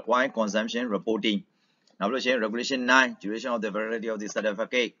fuel oil consumption reporting now regulation 9 duration of the validity of the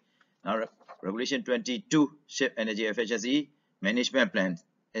certificate now regulation 22 ship energy efficiency management plan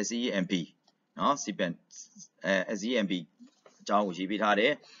SEMP နော် CPN SEMP အကြောင်းကိုရေးပေးထားတ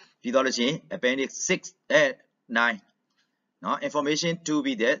ယ်ပြီးတော့လို့ရှိရင် appendix 6 9 now information to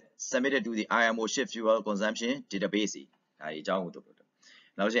be that submitted to the IMO ship fuel consumption database ဒါအကြောင်းကို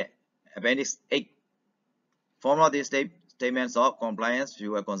နောက်လို့ရှိရင် appendix 8 form of the statements of compliance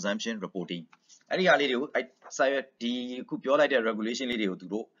fuel consumption reporting အဲ့ဒီဟာလေးတွေကိုဒီခုပြောလိုက်တဲ့ regulation လေးတွေကိုသူ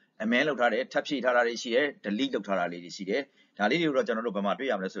တို့ amend လုပ်ထားတယ်ထပ်ဖြည့်ထားတာတွေရှိတယ် delete လုပ်ထားတာလေးတွေရှိတယ်ဒါလေးတွေကိုတော့ကျွန်တော်တို့ဘယ်မှာတွေ့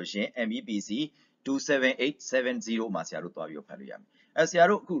ရမလဲဆိုရှင် MEPC 27870မှာဆရာတို့တွားပြီးတော့ဖတ်လို့ရမယ်။ဆရာ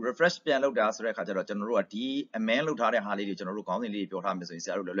တို့အခု refresh ပြန်လုပ်တာဆိုတဲ့အခါကျတော့ကျွန်တော်တို့ကဒီ amend လုပ်ထားတဲ့ဟာလေးတွေကျွန်တော်တို့ခေါင်းစဉ်လေးတွေပြောထားမယ်ဆိုရင်ဆ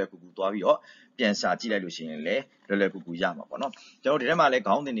ရာတို့လွယ်လွယ်ကူကူတွားပြီးတော့ပြန်ရှာကြည့်လိုက်လို့ရှိရင်လည်းလွယ်လွယ်ကူကူရမှာပေါ့နော်။ကျွန်တော်ဒီထဲမှာလည်း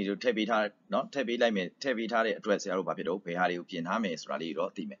ခေါင်းစဉ်တွေကိုထည့်ပေးထားနော်ထည့်ပေးလိုက်မယ်ထည့်ပေးထားတဲ့အတွက်ဆရာတို့ဘာဖြစ်တော့ဘယ်ဟာတွေကိုပြင်ထားမယ်ဆိုတာလေးတော့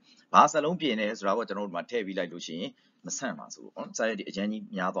သိမယ်။ဘာစလုံးပြင်နေဆိုတာကိုကျွန်တော်တို့မှာထည့်ပေးလိုက်လို့ရှိရင်မဆန့်ပါဆိုလို့နော်စာရက်ဒီအကျဉ်းကြီး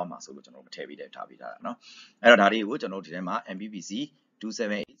များသွားမှာဆိုလို့ကျွန်တော်တို့ထည့်ပေးလိုက်ထားပေးထားတာနော်။အဲ့တော့ဒါတွေကိုကျွန်တော်တို့ဒီထဲမှာ MBBC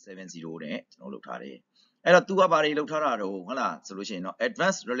 27870နဲ့ကျွန်တော်လုပ်ထားတယ်အဲ့တော့သူကဘာတွေလုပ်ထားတာတော့ဟုတ်လားဆိုလို့ရှိရင်တော့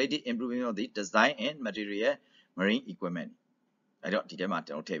advanced related improvement of the design and material marine equipment အဲ့တော့ဒီထဲမှာ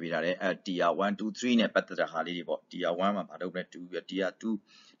ကျွန်တော်ထည့်ပေးထားတယ်tier 1 2 3နဲ့ပတ်သက်တဲ့ဟာလေးတွေပေါ့ tier 1မှာဘာလုပ်လဲ 2 tier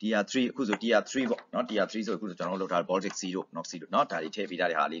 2 tier 3အခုဆို tier 3ပေါ့နော် tier 3ဆိုအခုဆိုကျွန်တော်လုပ်ထား Baltic Sea တို့ North Sea တို့နော်ဒါတွေထည့်ပေးထား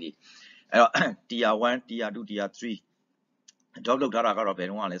တဲ့ဟာလေးတွေအဲ့တော့ tier 1 tier 2 tier 3 job လုပ်ထားတာကတော့ဘယ်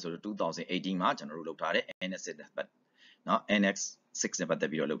တော့မှလဲဆိုတော့2018မှာကျွန်တော်တို့လုပ်ထားတဲ့ NS နော် NX 6နဲ့ပတ်သက်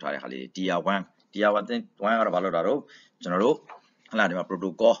ပြီးတော့လုပ်ထားတဲ့ဟာလေး tier 1 tier 1 ကတော့ဘာလုပ်တာတော့ကျွန်တော်တို့ဟလာဒီမှာ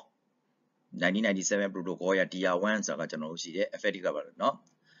protocol 1997 protocol ရ tier 1ဆိုတာကကျွန်တော်တို့ရှိတယ် effective ကပါလို့နော်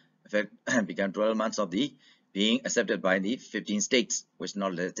effect began 12 months of the being accepted by the 15 states which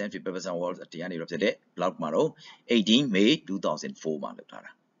not less than 50% world တရားနေတော့ဖြစ်တဲ့ block မှာတော့18 May 2004မှာလုပ်ထား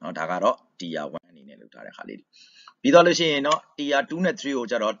တာနော်ဒါကတော့ tier 1အနေနဲ့လုပ်ထားတဲ့ဟာလေးပြီးတော့လို့ရှိရင်เนาะ tier 2နဲ့3ကို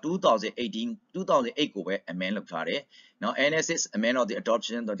ကျတော့2008ကိုပဲ amend လုပ်ထားတယ်เนาะ NS6 amend of the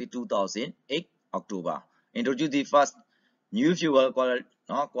adoption of the 2008 October introduce the first new fuel quality,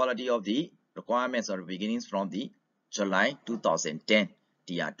 quality of the requirements or beginnings from the July 2010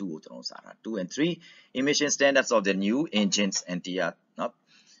 tier 2ကိုကျွန်တော်စာတာ2 and 3 emission standards of the new engines and tier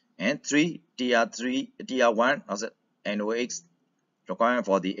and 3 tier 1 also NOx requirement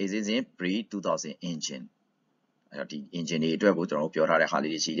for the existing pre-2000 engineအဲ့ဒီ engine တွေအတွက်ကိုကျွန်တော်တို့ပြောထားတဲ့ဟာ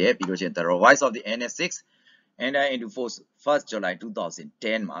လေးတွေရှိတယ်ပြီးလို့ရှိရင် the revise of the NS6 enter into force 1st July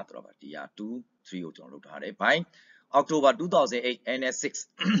 2010မှာတော့ tier 2 3ကိုကျွန်တော်လုပ်ထားတယ် by October 2008 NS6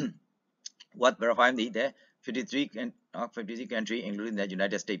 what verifying the 53 country including the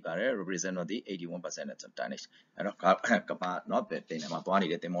United States represent of the 81% of tonnage အဲ့တော့ကပါเนาะတင်တယ်မှာသွားနေ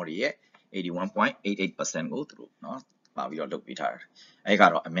တဲ့တင်မော်တွေရဲ့ 81.88% ကိုသူတို့เนาะပါပြီးတော့လုပ်ပေးထားတယ်အဲ့က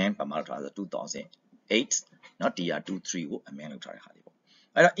တော့ amend ပါမှာထားဆို2008เนาะ tier 2 3ကို amend လုပ်ထားတဲ့ဟာတွေပေါ့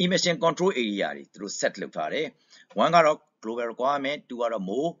အဲ့တော့ emission control area တွေသူတို့ set လုပ်ထားတယ်1ကတော့ global requirement 2ကတော့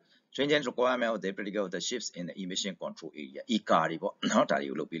more stringent requirement of the practical of the ships in the emission control area ECA တွေပေါ့เนาะဒါတွေ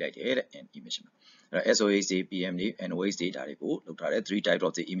ကိုလုပ်ပေးလိုက်တယ်တဲ့ emission အဲ့တော့ SOH တွေ PM တွေ NOx တွေဒါတွေကိုလုပ်ထားတယ်3 types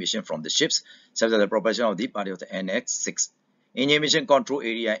of the emission from the ships such as the propulsion of the party of the NX6 engine emission control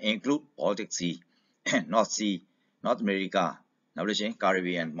area include Baltic Sea North Sea North America နောက်လို့ရှိရင်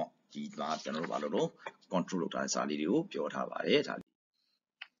Caribbean ပေါ့ဒီမှာကျွန်တော်တို့ဘာလို့လို့ control လုပ်ထားတဲ့စာလေးတွေကိုပြောထားပါတယ်ဒါလေး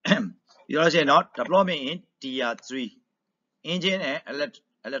ပြီးတော့ရှင်เนาะ deployment in tier 3 engine and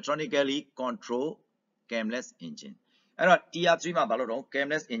electronically control camless engine အဲ့တော့ tier 3မှာဘာလို့တော့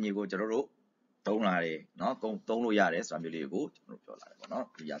camless engine ကိုကျွန်တော်တို့သုံးလာတယ်เนาะသုံးလို့ရတယ်ဆိုတာမျိုးလေးကိုကျွန်တော်ပြောလာတယ်ပေါ့เนาะ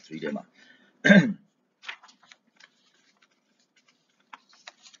tier 3ထဲမှာ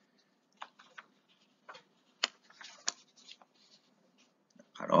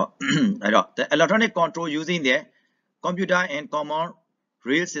အဲ့တော့ the electronic control using the computer and common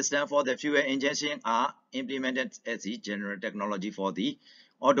rail system for the fuel injection are implemented as the general technology for the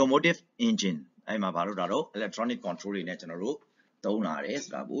automotive engine အဲ့မှာဘာလို့တာတော့ electronic control တွေနဲ့ကျွန်တော်တို့သုံးလာတယ်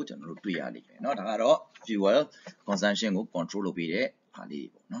ဆိုတာကိုကျွန်တော်တို့တွေ့ရလိမ့်မယ်เนาะဒါကတော့ fuel consumption ကို control လုပ်ပေးတဲ့ဟာလေး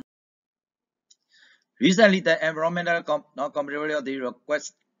ပေါ့เนาะ recently the environmental compatibility of the request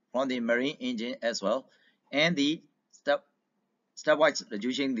from the marine engine as well and the stepwise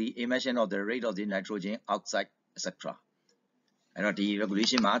reducing the emission of the rate of the nitrogen oxide etc အဲ့တော့ဒီ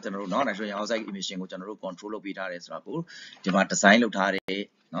regulation မှာကျွန်တော်တို့เนาะ nitrogen oxide emission ကိုကျွန်တော်တို့ control လုပ်ပေးထားတယ်ဆိုတာကိုဒီမှာ design လုပ်ထားတယ်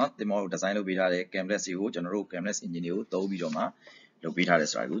เนาะဒီမှာ design လုပ်ပေးထားတယ် camless တွေကိုကျွန်တော်တို့ camless engine တွေကိုသုံးပြီးတော့မှလုပ်ပေးထားတယ်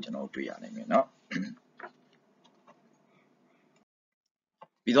ဆိုတာကိုကျွန်တော်တို့တွေ့ရနိုင်မယ်เนาะ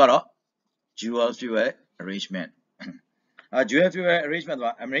ပြီးတော့ dual fuel arrangement dual fuel arrangement ဆို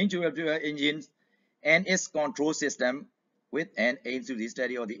တာ a marine dual fuel engines and its control system with an aim to the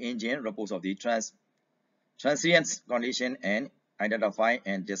study of the engine repose of the transient condition and identify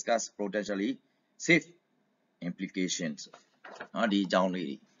and discuss potentially safe implications ဒီအကြောင်း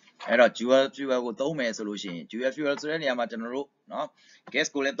လေးအဲ့တော့ dual fuel ကိုသုံးမယ်ဆိုလို့ရှိရင် dual fuel ဆိုတဲ့နေရာမှာကျွန်တော်တို့เนาะ gas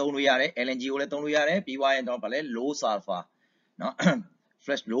ကိုလည်းသုံးလို့ရတယ် LNG ကိုလည်းသုံးလို့ရတယ်ပြီးသွားရင်တော့ဗာလဲ low sulfur เนาะ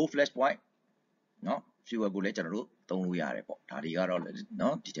low flash point เนาะ fuel ကိုလည်းကျွန်တော်တို့သုံးလို့ရတယ်ပေါ့ဒါတွေကတော့เนา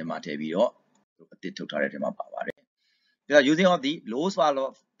ะဒီထဲမှာထည့်ပြီးတော့အသစ်ထုတ်ထားတဲ့ထဲမှာပါပါတယ်using of the low sulfur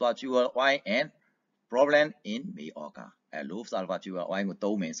fuel oil and problem in Mallorca low sulfur fuel oil ကို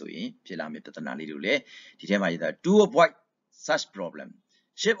သုံးမယ်ဆိုရင်ဖြစ်လာမယ့်ပြဿနာလေးတွေလည်းဒီထဲမှာရေးထား to avoid such problem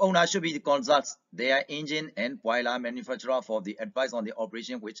Ship owner should be consult their engine and boiler manufacturer for the advice on the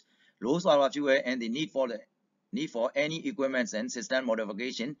operation which low sulfur fuel and the need for any equipment and system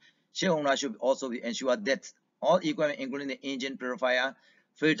modification. Ship owner should also be ensure that all equipment including the engine purifier,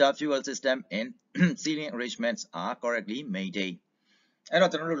 filter, fuel system and sealing arrangements are correctly maintained. အဲ့တော့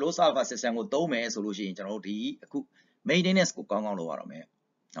ကျွန်တော်တို့ low sulfur system ကိုသုံးမယ်ဆိုလို့ရှိရင်ကျွန်တော်တို့ဒီအခု maintenance ကိုကောင်းကောင်းလုပ်ရတော့မယ်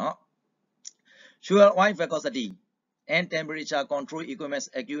เนาะ fuel oil viscosity and temperature control equipment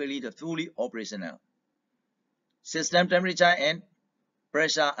accurately to fully operational. System temperature and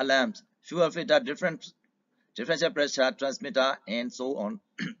pressure alarms, fuel filter, differential pressure transmitter and so on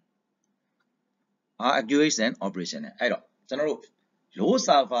are accurate and operational. အဲ့တော့ကျွန်တော်တို့ low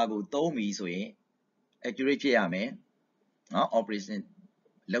sulfur ကိုသုံးပြီဆိုရင် accurate ဖြစ်ရမယ်เนาะ operation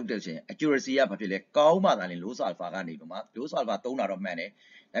လုပ်တဲ့ချင်း accuracy ကဘာဖြစ်လဲကောင်းမှသာလေ low sulfur ကနေတော့မှ low sulfur သုံးတာတော့မှန်တယ်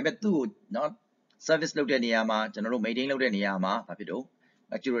ဒါပေမဲ့သူ့ကိုเนาะ service လုပ်တဲ့နေရာမှာကျွန်တော်တို့ maintain လုပ်တဲ့နေရာမှာဘာဖြစ်တော့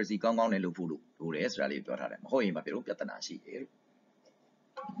accuracy ကောင်းကောင်းနဲ့လုပ်ဖို့လိုတယ်ဆိုတာလေးပြောထားတယ်မဟုတ်ရင်ဘာဖြစ်လို့ပြဿနာရှိတယ်လို့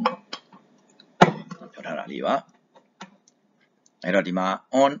ပြောထားတာလေးပါအဲ့တော့ဒီမှာ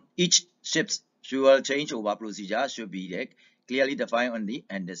on each ship's fuel changeover procedure should be clearly defined on the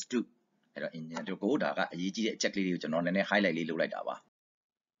understood အဲ့တော့ engine တို့ကိုဒါကအရေးကြီးတဲ့အချက်လေးတွေကိုကျွန်တော်နည်းနည်း highlight လေးလုပ်လိုက်တာပါ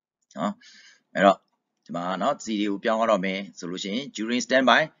နော်အဲ့တော့ဒီမှာเนาะ C တွေကိုပြောင်းရတော့မယ်ဆိုလို့ရှိရင် during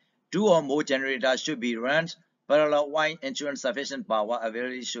standby 2 or more generators should be run parallel while ensuring sufficient power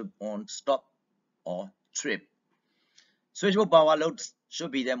availability should on stop or trip. Switchable power loads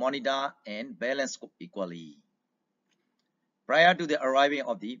should be monitored and balanced equally prior to the arriving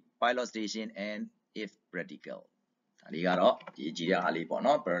of the pilot station and if practical. ဒါလေးကတော့ဒီကြည့်ရအားလေးပေါ့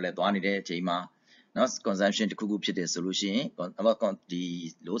နော် parallel သွားနေတဲ့အချိန်မှာနော် consumption တစ်ခုခုဖြစ်တယ်ဆိုလို့ရှိရင်ဒီ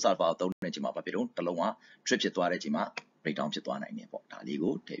low sulfur ကိုသုံးတဲ့အချိန်မှာဘာဖြစ်တော့တစ်လုံးက trip ဖြစ်သွားတဲ့အချိန်မှာ breakdown ဖြစ်သွားနိုင်တယ်ပေါ့ဒါလေး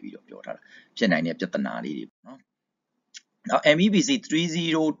ကိုထည့်ပြီးတော့ပြောထားတာဖြစ်နိုင်တဲ့ပြဿနာလေးတွေပေါ့နော်နောက် MEBC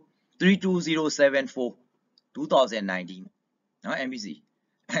 32074 2019နော် MEBC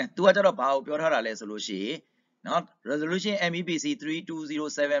သူကကြတော့ဘာကိုပြောထားတာလဲဆိုလို့ရှိရင်နော် resolution MEBC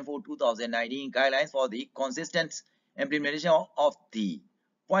 32074 2019 guidelines for the consistent implementation of the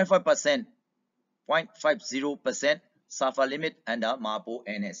 0.5% 0.50% sulfur limit under MAPO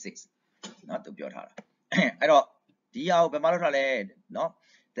NS6 နော်သူပြောထားတာအဲ့တော့ဒီဟာကိုဘယ်မှာလုပ်ထားလဲနော်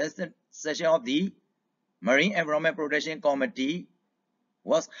This session of the Marine Environment Protection Committee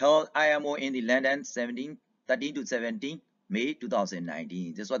was held IMO in the London 13 to 17 May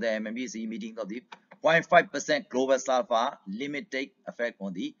 2019. This was the MMBC meeting of the 0.5% global sulfur limit take effect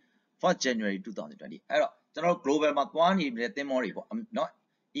on the 1st January 2020. အဲ့တော့ကျွန်တော် global မှာသွားနေတဲ့သင်္ဘောတွေပေါ့နော်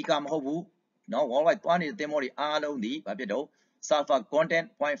ECA မဟုတ်ဘူးနော် worldwide သွားနေတဲ့သင်္ဘောတွေအားလုံးဒီဘာဖြစ်တော့ sulfur content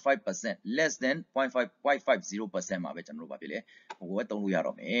 0.5% less than 0.50% မှာပဲကျွန်တော်တို့ဘာဖြစ်လဲဟိုပဲသုံးလို့ရ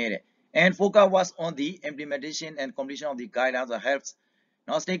တော့မယ်တဲ့ and focus was on the implementation and completion of the guidelines that helps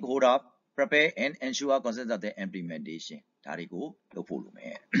now stakeholder prepare and ensure consensus of the implementation ဒါတွေကိုလုပ်ဖို့လိုမ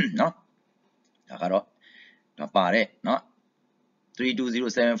ယ်နော်ဒါကတော့ဒါပါတဲ့နော်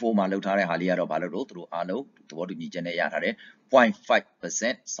32074မှာလောက်ထားတဲ့ဟာလေးကတော့ဘာလို့လို့သူတို့အားလုံးသဘောတူညီချက်နဲ့ရထားတဲ့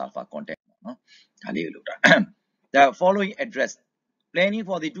 0.5% sulfur content ပေါ့နော်ဒါလေးကိုလုပ်တာ The following address planning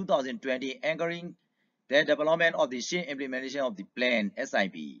for the 2020 anchoring the development of the ship implementation of the plan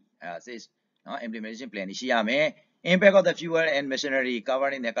SIP says implementation plan ရှိရမယ် impact of the fuel and machinery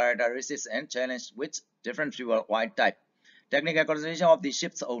covering the characteristics and challenge with different fuel oil type technical consideration of the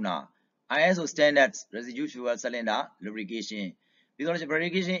ship's owner ISO standards residue fuel cylinder lubrication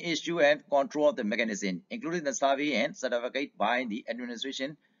verification issue and control of the mechanism including the survey and certificate by the administration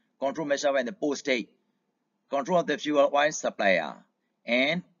control measure by the post state control of the fuel oil supplier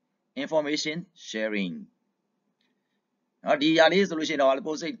and information sharing နော်ဒီအရာလေးဆိုလို့ရှိရင်တော့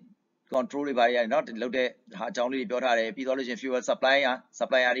post state control တွေပါရနော်လုပ်တဲ့ဟာအကြောင်းလေးတွေပြောထားတယ်ပြီးတော့လို့ရှိရင် fuel supplier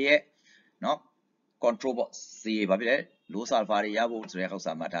တွေရဲ့နော် control ပေါ့စီဘာဖြစ်လဲ low sulfur တွေရဖို့ဆိုတဲ့ဥစ္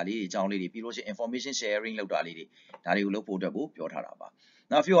စာမှာဒါလေးတွေအကြောင်းလေးတွေပြီးလို့ရှိရင် information sharing လုပ်တာလေးတွေဒါတွေကိုလုပ်ဖို့အတွက်ကိုပြောထားတာပါ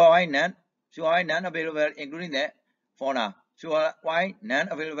နောက် fuel oil non available including the fauna fuel oil non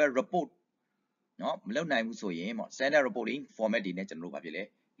available report နော်မလုပ်နိုင်ဘူးဆိုရင်ပေါ့ standard reporting format တွေနဲ့ကျွန်တော်တို့ဘာဖြစ်လဲ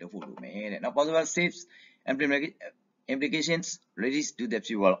လုပ်ဖို့လိုမယ်တဲ့နောက် possible safe implications related to the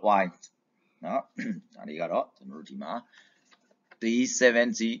fuel oil နော်ဒါလေးကတော့ကျွန်တော်တို့ဒီမှာ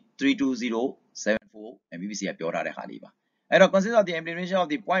32074 MBBC ကပြောထားတဲ့ဟာလေးပါအဲ့တော့ consist of the implementation of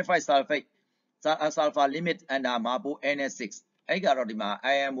the 0.5 sulfur limit under MAPO NS6 အဲ့ကတော့ဒီမှာ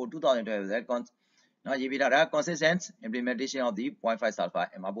IMO 2012နော်ရေးပြထားတာ consistent implementation of the 0.5 sulfur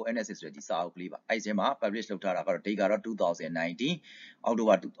MAPO NS6 ဆိုတဲ့ဒီစာအုပ်ကလေးပါအဲ့ဒီမှာ publish လုပ်ထားတာကတော့ date ကတော့2019 အောက်တို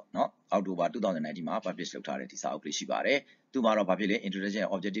ဘာ2019မှာ publish လုပ်ထားတဲ့ဒီစာအုပ်ကလေးရှိပါတယ်သူမှာတော့ဘာဖြစ်လဲ introduction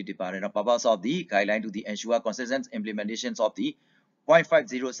objective တွေပါတယ်နော် purpose of the guideline to the ensure consistent implementations of the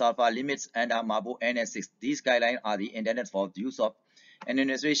 0.50 sulfur limits under MAPO NS6. These guidelines are the intended for the use of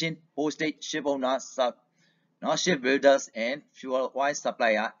administration, postage, ship owners, ship builders, and fuel oil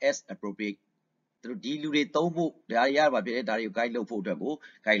supplier as appropriate. Through diluted tofu, the area of the guide low photo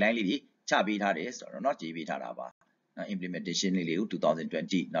guideline lady, Chabi Tadis, or not GB Taraba. Implementation in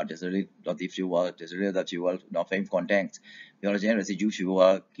 2020. Now, the fuel, the fuel, flame contents, biology residue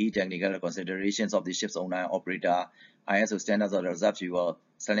fuel, key technical considerations of the ship's owner operator, ISO standards of the reserve fuel,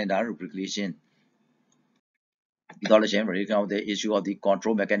 cylinder lubrication, the issue of the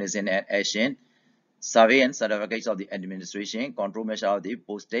control mechanism and action, survey and certificates of the administration, control measure of the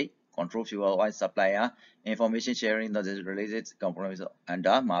postage, control fuel oil supplier, information sharing the related compromise under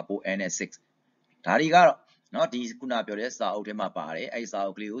MAPO NS6. Tariga, not these Kuna Pures out in my party, I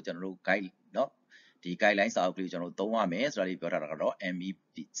saw clue general guide, no. The guidelines are clear general Toma Mays, Rally Puraro,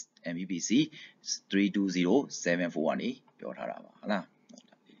 MBPC 320741. Purara.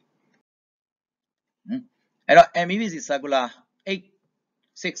 MEBC circular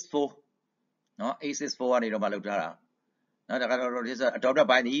 864. No, 864 ni Roma Lutara. Now, adopted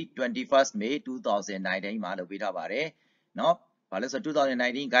by the 21st May 2019 Malupita Bare. No, Palace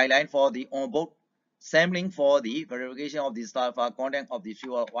 2019 guideline for the on-board sampling for the verification of the sulfur content of the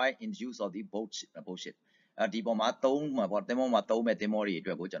fuel oil in use of the boat ship. Dipoma Tom, what demo Matom at Demori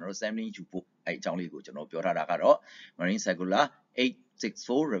to go general sampling to put a Johnny Go General Pura Marine Circular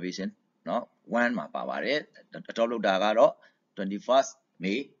 864 revision. No, one Mapavare, the Tolo Dagaro, 21st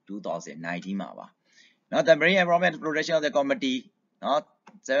May 2019 Mava. Now, the Marine Environment Protection of the Committee, not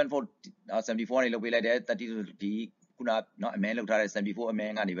 74 in Lopila, 30 Kuna, not a man looked at 74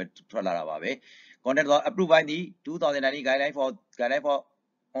 men and even Tralarabe. Content approved by the 2019 guideline for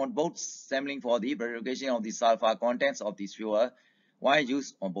on boat sampling for the verification of the sulfur contents of this fuel while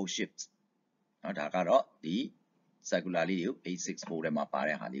used on both ships. Now, Takaro, the circularly 864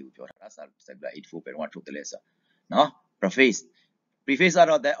 Mapare Hali, circular 84.1 to the lesser. Now, preface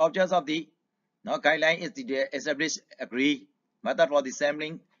are the objects of the guideline is the established agreed method for the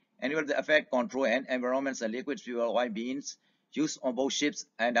sampling, annual the effect control and environmental liquid fuel oil beans used on both ships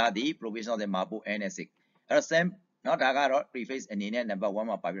and are the provision of the MAPO NS6. Preface and number 1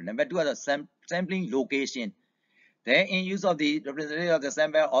 number 2 is the sampling location. The in use of the representative of the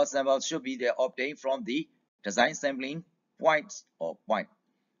sample or samples should be obtained from the design sampling points or point.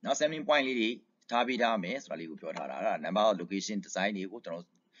 Now sampling point lady Tabita means number of location design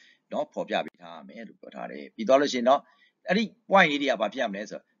not for Pathology not any point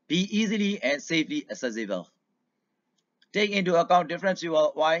be easily and safely accessible. Take into account different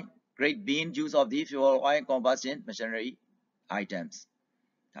fuel oil, great bean use of the fuel oil combustion machinery items.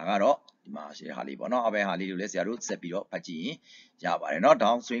 Not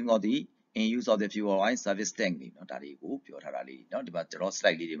downstream of the in use of the fuel oil service tank. Not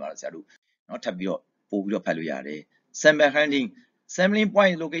slightly not sample handling. Sampling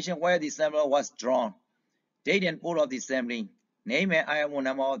point location where the sample was drawn. Date and port of the sampling. Name and IMO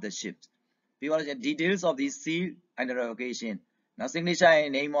number of the ship. Details of the seal identification. Now signature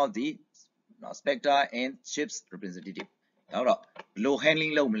and name of the spectre and ship's representative. Now, low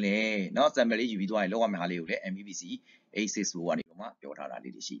handling low malay. Not sample you do I low MBPC 861. Now, we look at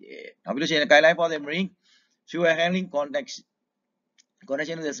the guideline for the marine fuel handling connection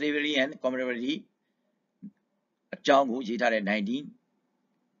to the slavery and commemorative. Chong Jita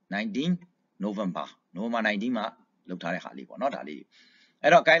 19 November 19 looked at Hali, not Ali.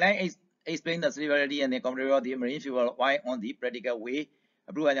 Guideline explain the severity and the commentary of the marine fuel why on the practical way,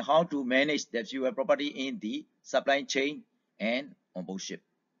 approve how to manage the fuel property in the supply chain and on board ship.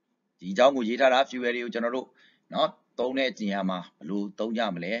 The Jong Jita fuel general, not Tone Yama, Blue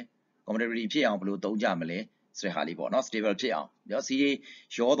Tonjamale, commentary Pian, Blue Tonjamale. Not stable pill. You see,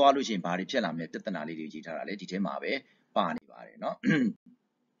 short solution party pill method and Jita Mabe, Pani no.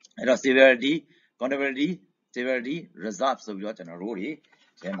 Severity, contability, severity, results of your general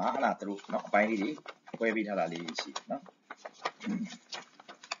Mahana through not binary, where we had a lady.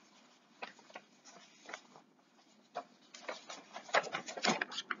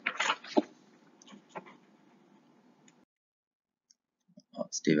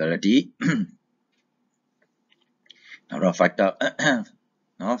 Stability. Factor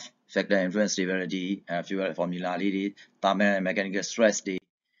factor influence stability, fuel formula, thermal and mechanical stress,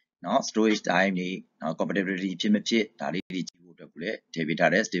 storage time, compatibility,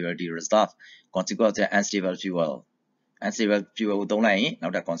 stability reserve, consequence unstable fuel. Unstable fuel don't lie, now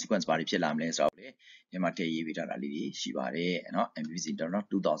the consequence body pilamless of Yamate Vitarali, Shibare, MVC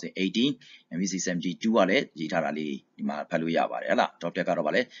 2018, MVC 72, Gitarali, Paluya Varela, Dr.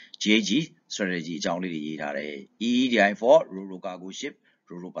 Caravale, GAG strategy အကြောင်းလေးတွေရေးထားတယ် EEDI for Ro-Ro cargo ship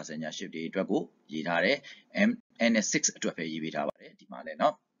Ro-Ro passenger ship တွေအတွက်ကိုရေးထားတယ် NS6 အတွက်ပဲရေးပေးထားပါတယ်ဒီမှာလည်းเนา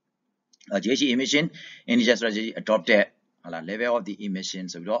ะ GHG emission initial strategy adopted ဟာလား level of the emission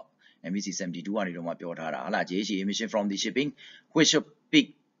ဆိုပြီးတော့ MBC 72ကနေတော့မှပြောထားတာဟာလား GHG emission from the shipping which should peak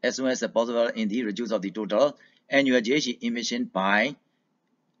as soon as possible in the reduce of the total annual GHG emission by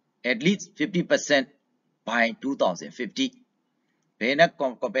at least 50% by 2050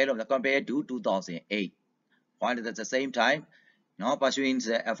 compared to 2008 while at the same time now pursuing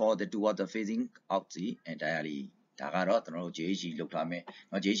the effort toward the phasing out the entirely ဒါကတော့ကျွန်တော်တို့ GHG လောက်ထားမယ်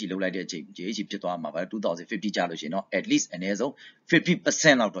เนาะ GHG လောက်လိုက်တဲ့အချိန် GHG ဖြစ်သွားမှာပါ2050ကြာလို့ရှိရင်เนาะ at least အနည်းဆုံး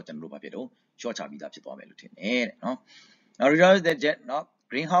 50% လောက်တော့ကျွန်တော်တို့ဘာဖြစ်တော့ short ချပြီးသားဖြစ်သွားမယ်လို့ထင်တယ်တဲ့เนาะ now regarding the jet เนาะ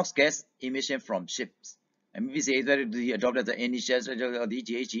greenhouse gas emission from ships MBC is adopted the initial strategy of the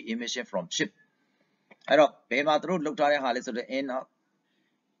GHG emission from ship အဲ့တော့ဘယ်မှာသူတို့လောက်ထားတဲ့ဟာလဲဆိုတော့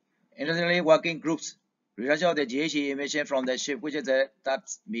internationally working groups reduction of the GHG emission from the ship which is that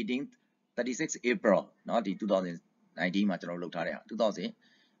meeting 36 April เนาะဒီ 2019မှာကျွန်တော်လုပ်ထားတဲ့ဟာ2000ဟု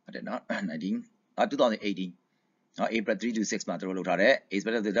တ်တယ်เนาะ19 2018เนาะ April 3 to 6မှာကျွန်တော်လုပ်ထားတဲ့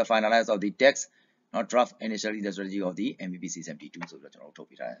expected the finalize of the text not draft initially the strategy of the MBC 72ဆိုပြီးတော့ကျွန်တော်ထုတ်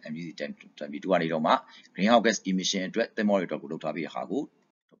ပြထားတယ် MBC 72ကနေတော့မှ greenhouse gas emission အတွက်သင်္ဘောတွေအတွက်ကိုလုပ်ထားပြီးတဲ့ဟာကို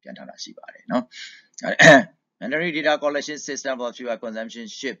ထုတ်ပြန်ထားတာရှိပါတယ်เนาะ mandatory data collection system for fuel consumption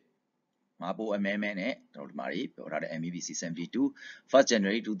ship မှာပို့ amendment နဲ့ကျွန်တော်ဒီမှာပြောထားတဲ့ MBC 72 1st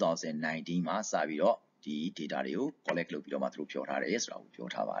January 2019မှာစပြီးတော့ဒီ data တွေကို collect လုပ်ပြီးတော့မှသူတို့ပြောထားတယ်ဆိုတာကိုပြော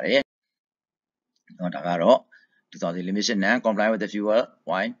ထားပါတယ်เนาะဒါကတော့ 2000 limitation non comply with the fuel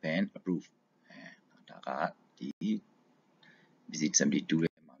wine ban approved ဒါကဒီ MBC 72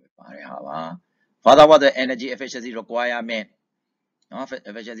ရဲ့မှာပဲပါတဲ့ဟာပါ further what the energy efficiency requirement เนาะ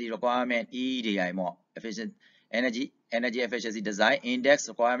efficiency requirement EEDI ပေါ့ efficient energy efficiency design index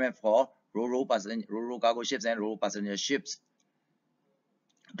requirement for Ro-Ro cargo ships and Ro-Ro passenger ships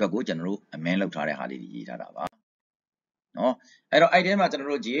အတွက်ကိုကျွန်တော်တို့ amend လုပ်ထားတဲ့ဟာလေးတွေရေးထားတာပါเนาะအဲ့တော့အဲ့ဒီမှာကျွန်တော်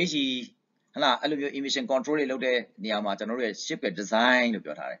တို့ GHG ဟလာအဲ့လိုမျိုး emission control တွေလုပ်တဲ့နေရာမှာကျွန်တော်တို့ရဲ့ ship ရဲ့ design လို့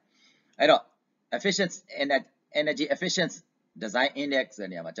ပြောထားတယ်အဲ့တော့ energy efficient design index တဲ့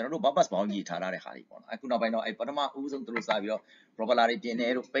နေရာမှာကျွန်တော်တို့ purpose ဘောင်းကြီးထားတဲ့ဟာတွေပေါ့နော်အခုနောက်ပိုင်းတော့အဲ့ပထမဦးဆုံးသူတို့စပြီးတော့ propeller တွေပြင်တ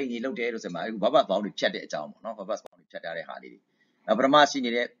ယ်တို့ပိတ်တွေလုပ်တယ်တို့ဆိုမှအခု purpose ဘောင်းတွေဖြတ်တဲ့အကြောင်းပေါ့နော် purpose ဘောင်းတွေဖြတ်ထားတဲ့ဟာလေးတွေနောက်ပထမရှိနေ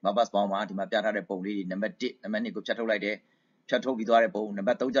တဲ့ purpose ဘောင်းမှာဒီမှာပြထားတဲ့ပုံလေးတွေနံပါတ်1နံပါတ်2ကိုဖြတ်ထုတ်လိုက်တယ်ဖြတ်ထုတ်ပြီးသွားတဲ့ပုံနံ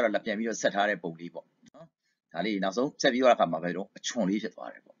ပါတ်3ကျတော့လက်ပြန်ပြီးတော့ဆက်ထားတဲ့ပုံလေးပေါ့နော်ဒါလေးနောက်ဆုံးဆက်ပြီးတော့အခါမှာပဲတော့အချွန်လေးဖြစ်သွား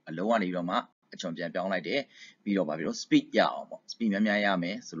တယ်ပေါ့အလုံးကနေပြီးတော့မှအချွန်ပြန်ပြောင်းလိုက်တယ်ပြီးတော့ဗာပြီးတော့ speed ရအောင်ပေါ့ speed များများရမ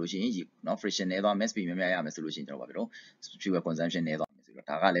ယ်ဆိုလို့ရှိရင်เนาะ friction နည်းသွားမယ် speed များများရမယ်ဆိုလို့ရှိရင်ကျွန်တော်ဗာပြီးတော့ fuel consumption နည်းသွားမယ်ဆိုတော့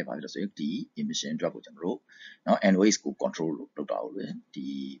ဒါကလည်းဗာပြီးတော့ဆိုရင်ဒီ emission အတွက်ကိုကျွန်တော်တို့เนาะ NOx ကို control လုပ်တာလို့ဒီ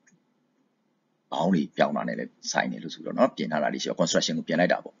ဘောင်းတွေပြောင်းတာနဲ့လည်းဆိုင်နေလို့ဆိုတော့เนาะပြင်ထားတာလေးရှိတော့ construction ကိုပြင်လို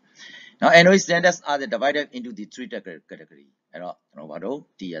က်တာပေါ့Now, NOx standards are divided into the three category. အဲ့တော့ကျွန်တော်ဘာလို့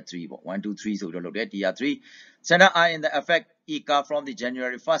tier 3ပေါ့1 2 3ဆိုတော့လုပ်တယ် tier 3 standard are in the effect ECA from the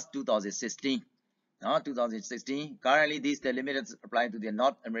January 1st 2016. Now 2016 currently these the limits apply to the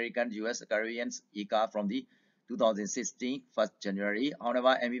North American US Caribbean ECA from the 2016 1st January.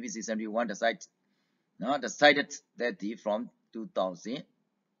 However, MBC 71 decided that from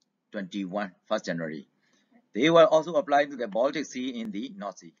 2021 1st January they will also apply to the Baltic Sea in the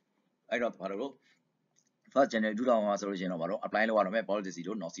North Sea. အဲ့တော့ဘာလို့ first January 2000မှာဆိုလို့ရှိရင်တော့ဘာလို့ apply လုပ်ရတော့မယ် Baltic Sea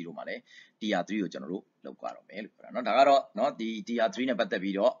တို့ North Sea တို့မှာလည်း tier 3ကိုကျွန်တော်တို့လုပ်ကြတော့မယ်လို့ပြောတာเนาะဒါကတော့เนาะဒီ tier 3နဲ့ပတ်သက်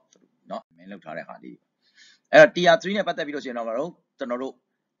ပြီးတော့เนาะ amend လုပ်ထားတဲ့ဟာလေးအဲ့တော့ tier 3နဲ့ပတ်သက်ပြီးလို့ရှိရင်တော့ဘာလို့ကျွန်တော်တို့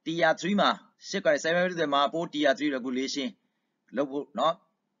tier 3မှာship က750မှာပို့ tier 3 regulation လုပ်ဖို့เนาะ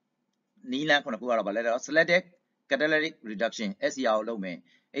နီးလန်းခုနှစ်ခုကတော့ဗာလဲတော့ selected catalytic reduction SCR ကိုလုပ်မယ်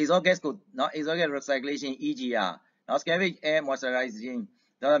exhaust gas ကိုเนาะ exhaust gas recyclation EGR เนาะ scavenge air moisturizing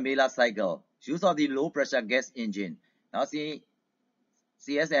the Mela cycle use of the low pressure gas engine now see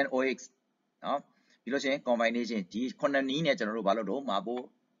CSNOX เนาะပြီးလို့ရှိရင် combination ဒီခုနှစ်နည်းနဲ့ကျွန်တော်တို့ဘာလုပ်တော့မှာပို့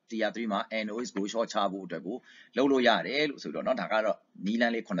tier 3မှာ NOx ကို short ချဖို့အတွက်ကိုလုပ်လို့ရတယ်လို့ဆိုတော့เนาะဒါကတော့နီးလ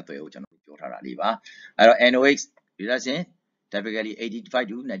န်းလေးခုနှစ်သွဲကိုကျွန်တော်တို့ပြောထားတာလေးပါအဲ့တော့ NOx reduction typically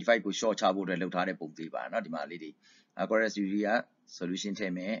 85 to 95ကို short ချဖို့အတွက်လုပ်ထားတဲ့ပုံသေးပါเนาะဒီမှာလေးတွေ chorus urea solution ထ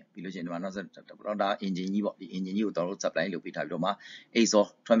ည့်မယ်ပြီးလို့ရှိရင်ဒီမှာနောက်ဆက်ဒါ engine ကြီးပေါ့ဒီ engine ကြီးကိုကျွန်တော်တို့ supply လုပ်ပေးထားပြီးတော့မှ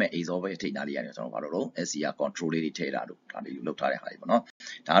exhaust ထွက်မဲ့ exhaust ပဲထိတ်နာလေးရတယ်ကျွန်တော်ဘာလို့ SCR control လေးတွေထည့်တာတို့ဒါလေးလုပ်ထားတဲ့ဟာတွေပေါ့နော်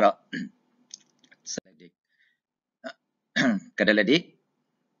ဒါကတော့ selected catalytic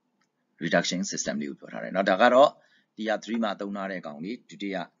reduction system လေးကိုပြောထားတယ်เนาะဒါကတော့ tier 3မှာသုံးထားတဲ့ကောင်လေးဒုတိ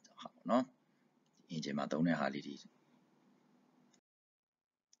ယဟာပေါ့နော် engine မှာသုံးတဲ့ဟာလေးတွေ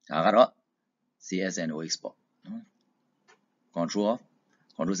ဒါကတော့ CSNOX ပေါ့နော် control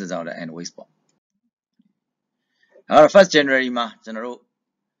system နဲ့ NOx ပေါ့အဲ့တော့ 1st January မှာကျွန်တော်တို့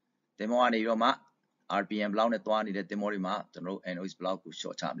တင်မောကနေပြီးတော့မှ RPM ဘလောက်နဲ့သွားနေတဲ့တင်မောတွေမှာကျွန်တော်တို့ NOx ဘလောက်ကို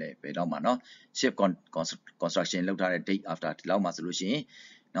short ချမလဲဘယ်တော့မှเนาะ ship construction လုပ်ထားတဲ့ date after ဒီလောက်မှာဆိုလို့ရှိရင်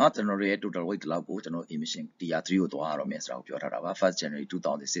เนาะကျွန်တော်တို့ရဲ့ total weight ဒီလောက်ကိုကျွန်တော် emission tier 3ကိုသွားရတော့မယ်ဆိုတာကိုပြောထားတာပါ 1st January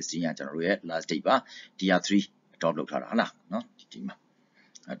 2016ကကျွန်တော်တို့ရဲ့ last date ပါ tier 3 adopt လုပ်ထားတာဟုတ်လားเนาะဒီမှာ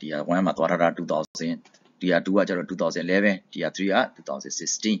tier 1မှာသွားထားတာ2000 tier 2ကကျတော့2011 tier 3က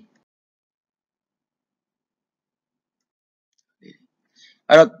2016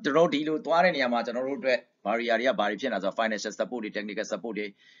အဲ့တော့ကျွန်တော်တို့ဒီလိုသွားတဲ့နေရာမှာကျွန်တော်တို့အတွက် barrier တွေကဘာတွေဖြစ်နေလဲဆိုတော့ financial support တွေ technical support တွေ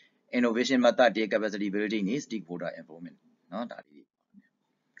innovation method တွေ capacity building တွေ stakeholder involvement เนาะဒါလေး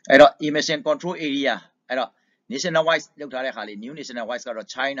အဲ့တော့ emission control area အဲ့တော့ national wise လောက်ထားတဲ့ဟာလေး new national wise ကတော့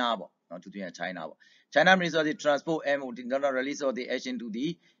China ပေါ့เนาะသူတင် China ပေါ့ China Ministry of the Transport MOD not release of the action to the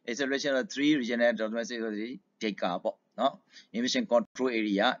acceleration of 3 regional domestic data ပေါ့เนาะ emission control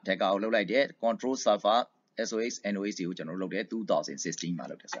area ဒါကကိုလောက်လိုက်တယ် control sulfur SOX NOx ကိုကျွန်တော်လုပ်တယ်2016မှာ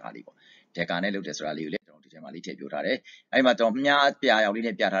လုပ်တယ်ဆိုတာလေးပေါ့ဒါကနဲ့လုပ်တယ်ဆိုတာလေးကိုလည်းကျွန်တော်ဒီထဲမှာလေးထည့်ပြောထားတယ်အဲ့မှာကျွန်တော်မြားပြရောက်လေး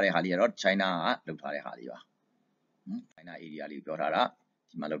နဲ့ပြထားတဲ့ဟာလေးကတော့ China ကလုပ်ထားတဲ့ဟာလေးပါChina area လေးပြောထားတာ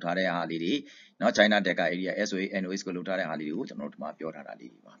ဒီမှာလောက်ထားတဲ့ဟာလေးတွေเนาะ China Deca area SOA NOx ကိုလောက်ထားတဲ့ဟာလေးတွေကိုကျွန်တော်တို့ဒီမှာပြောထားတာလေး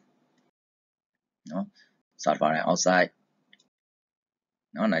တွေပါเนาะ sulfur dioxide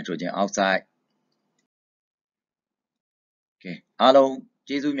เนาะ nitrogen oxide โอเคအားလုံး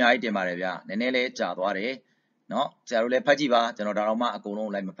ကျေးဇူးအများကြီးတင်ပါတယ်ဗျာနည်းနည်းလေးကြာသွားတယ်เนาะဆရာတို့လည်းဖတ်ကြည့်ပါကျွန်တော်ဒါတော့မှအကုန်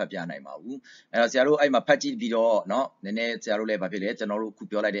လုံးလိုက်မဖတ်ပြနိုင်ပါဘူးအဲ့တော့ဆရာတို့အဲ့မှာဖတ်ကြည့်ပြီးတော့เนาะနည်းနည်းဆရာတို့လည်းဘာဖြစ်လဲကျွန်တော်တို့ခု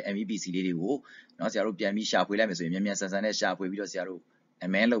ပြောလိုက်တဲ့ MEPC လေးတွေကိုเนาะဆရာတို့ပြန်ပြီးရှာဖွေလိုက်မယ်ဆိုရင်မြန်မြန်ဆန်ဆန်နဲ့ရှာဖွေပြီးတော့ဆရာတို့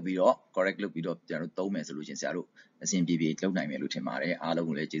amend လုပ်ပြီးတော့ correct လုပ်ပြီးတော့ဆရာတို့သုံးမယ်ဆိုလို့ရှင်ဆရာတို့အဆင်ပြေပြေလုပ်နိုင်မယ်လို့ထင်ပါတယ်အားလုံး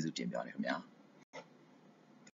ကိုလည်းကျေးဇူးတင်ပါတယ်ခင်ဗျာ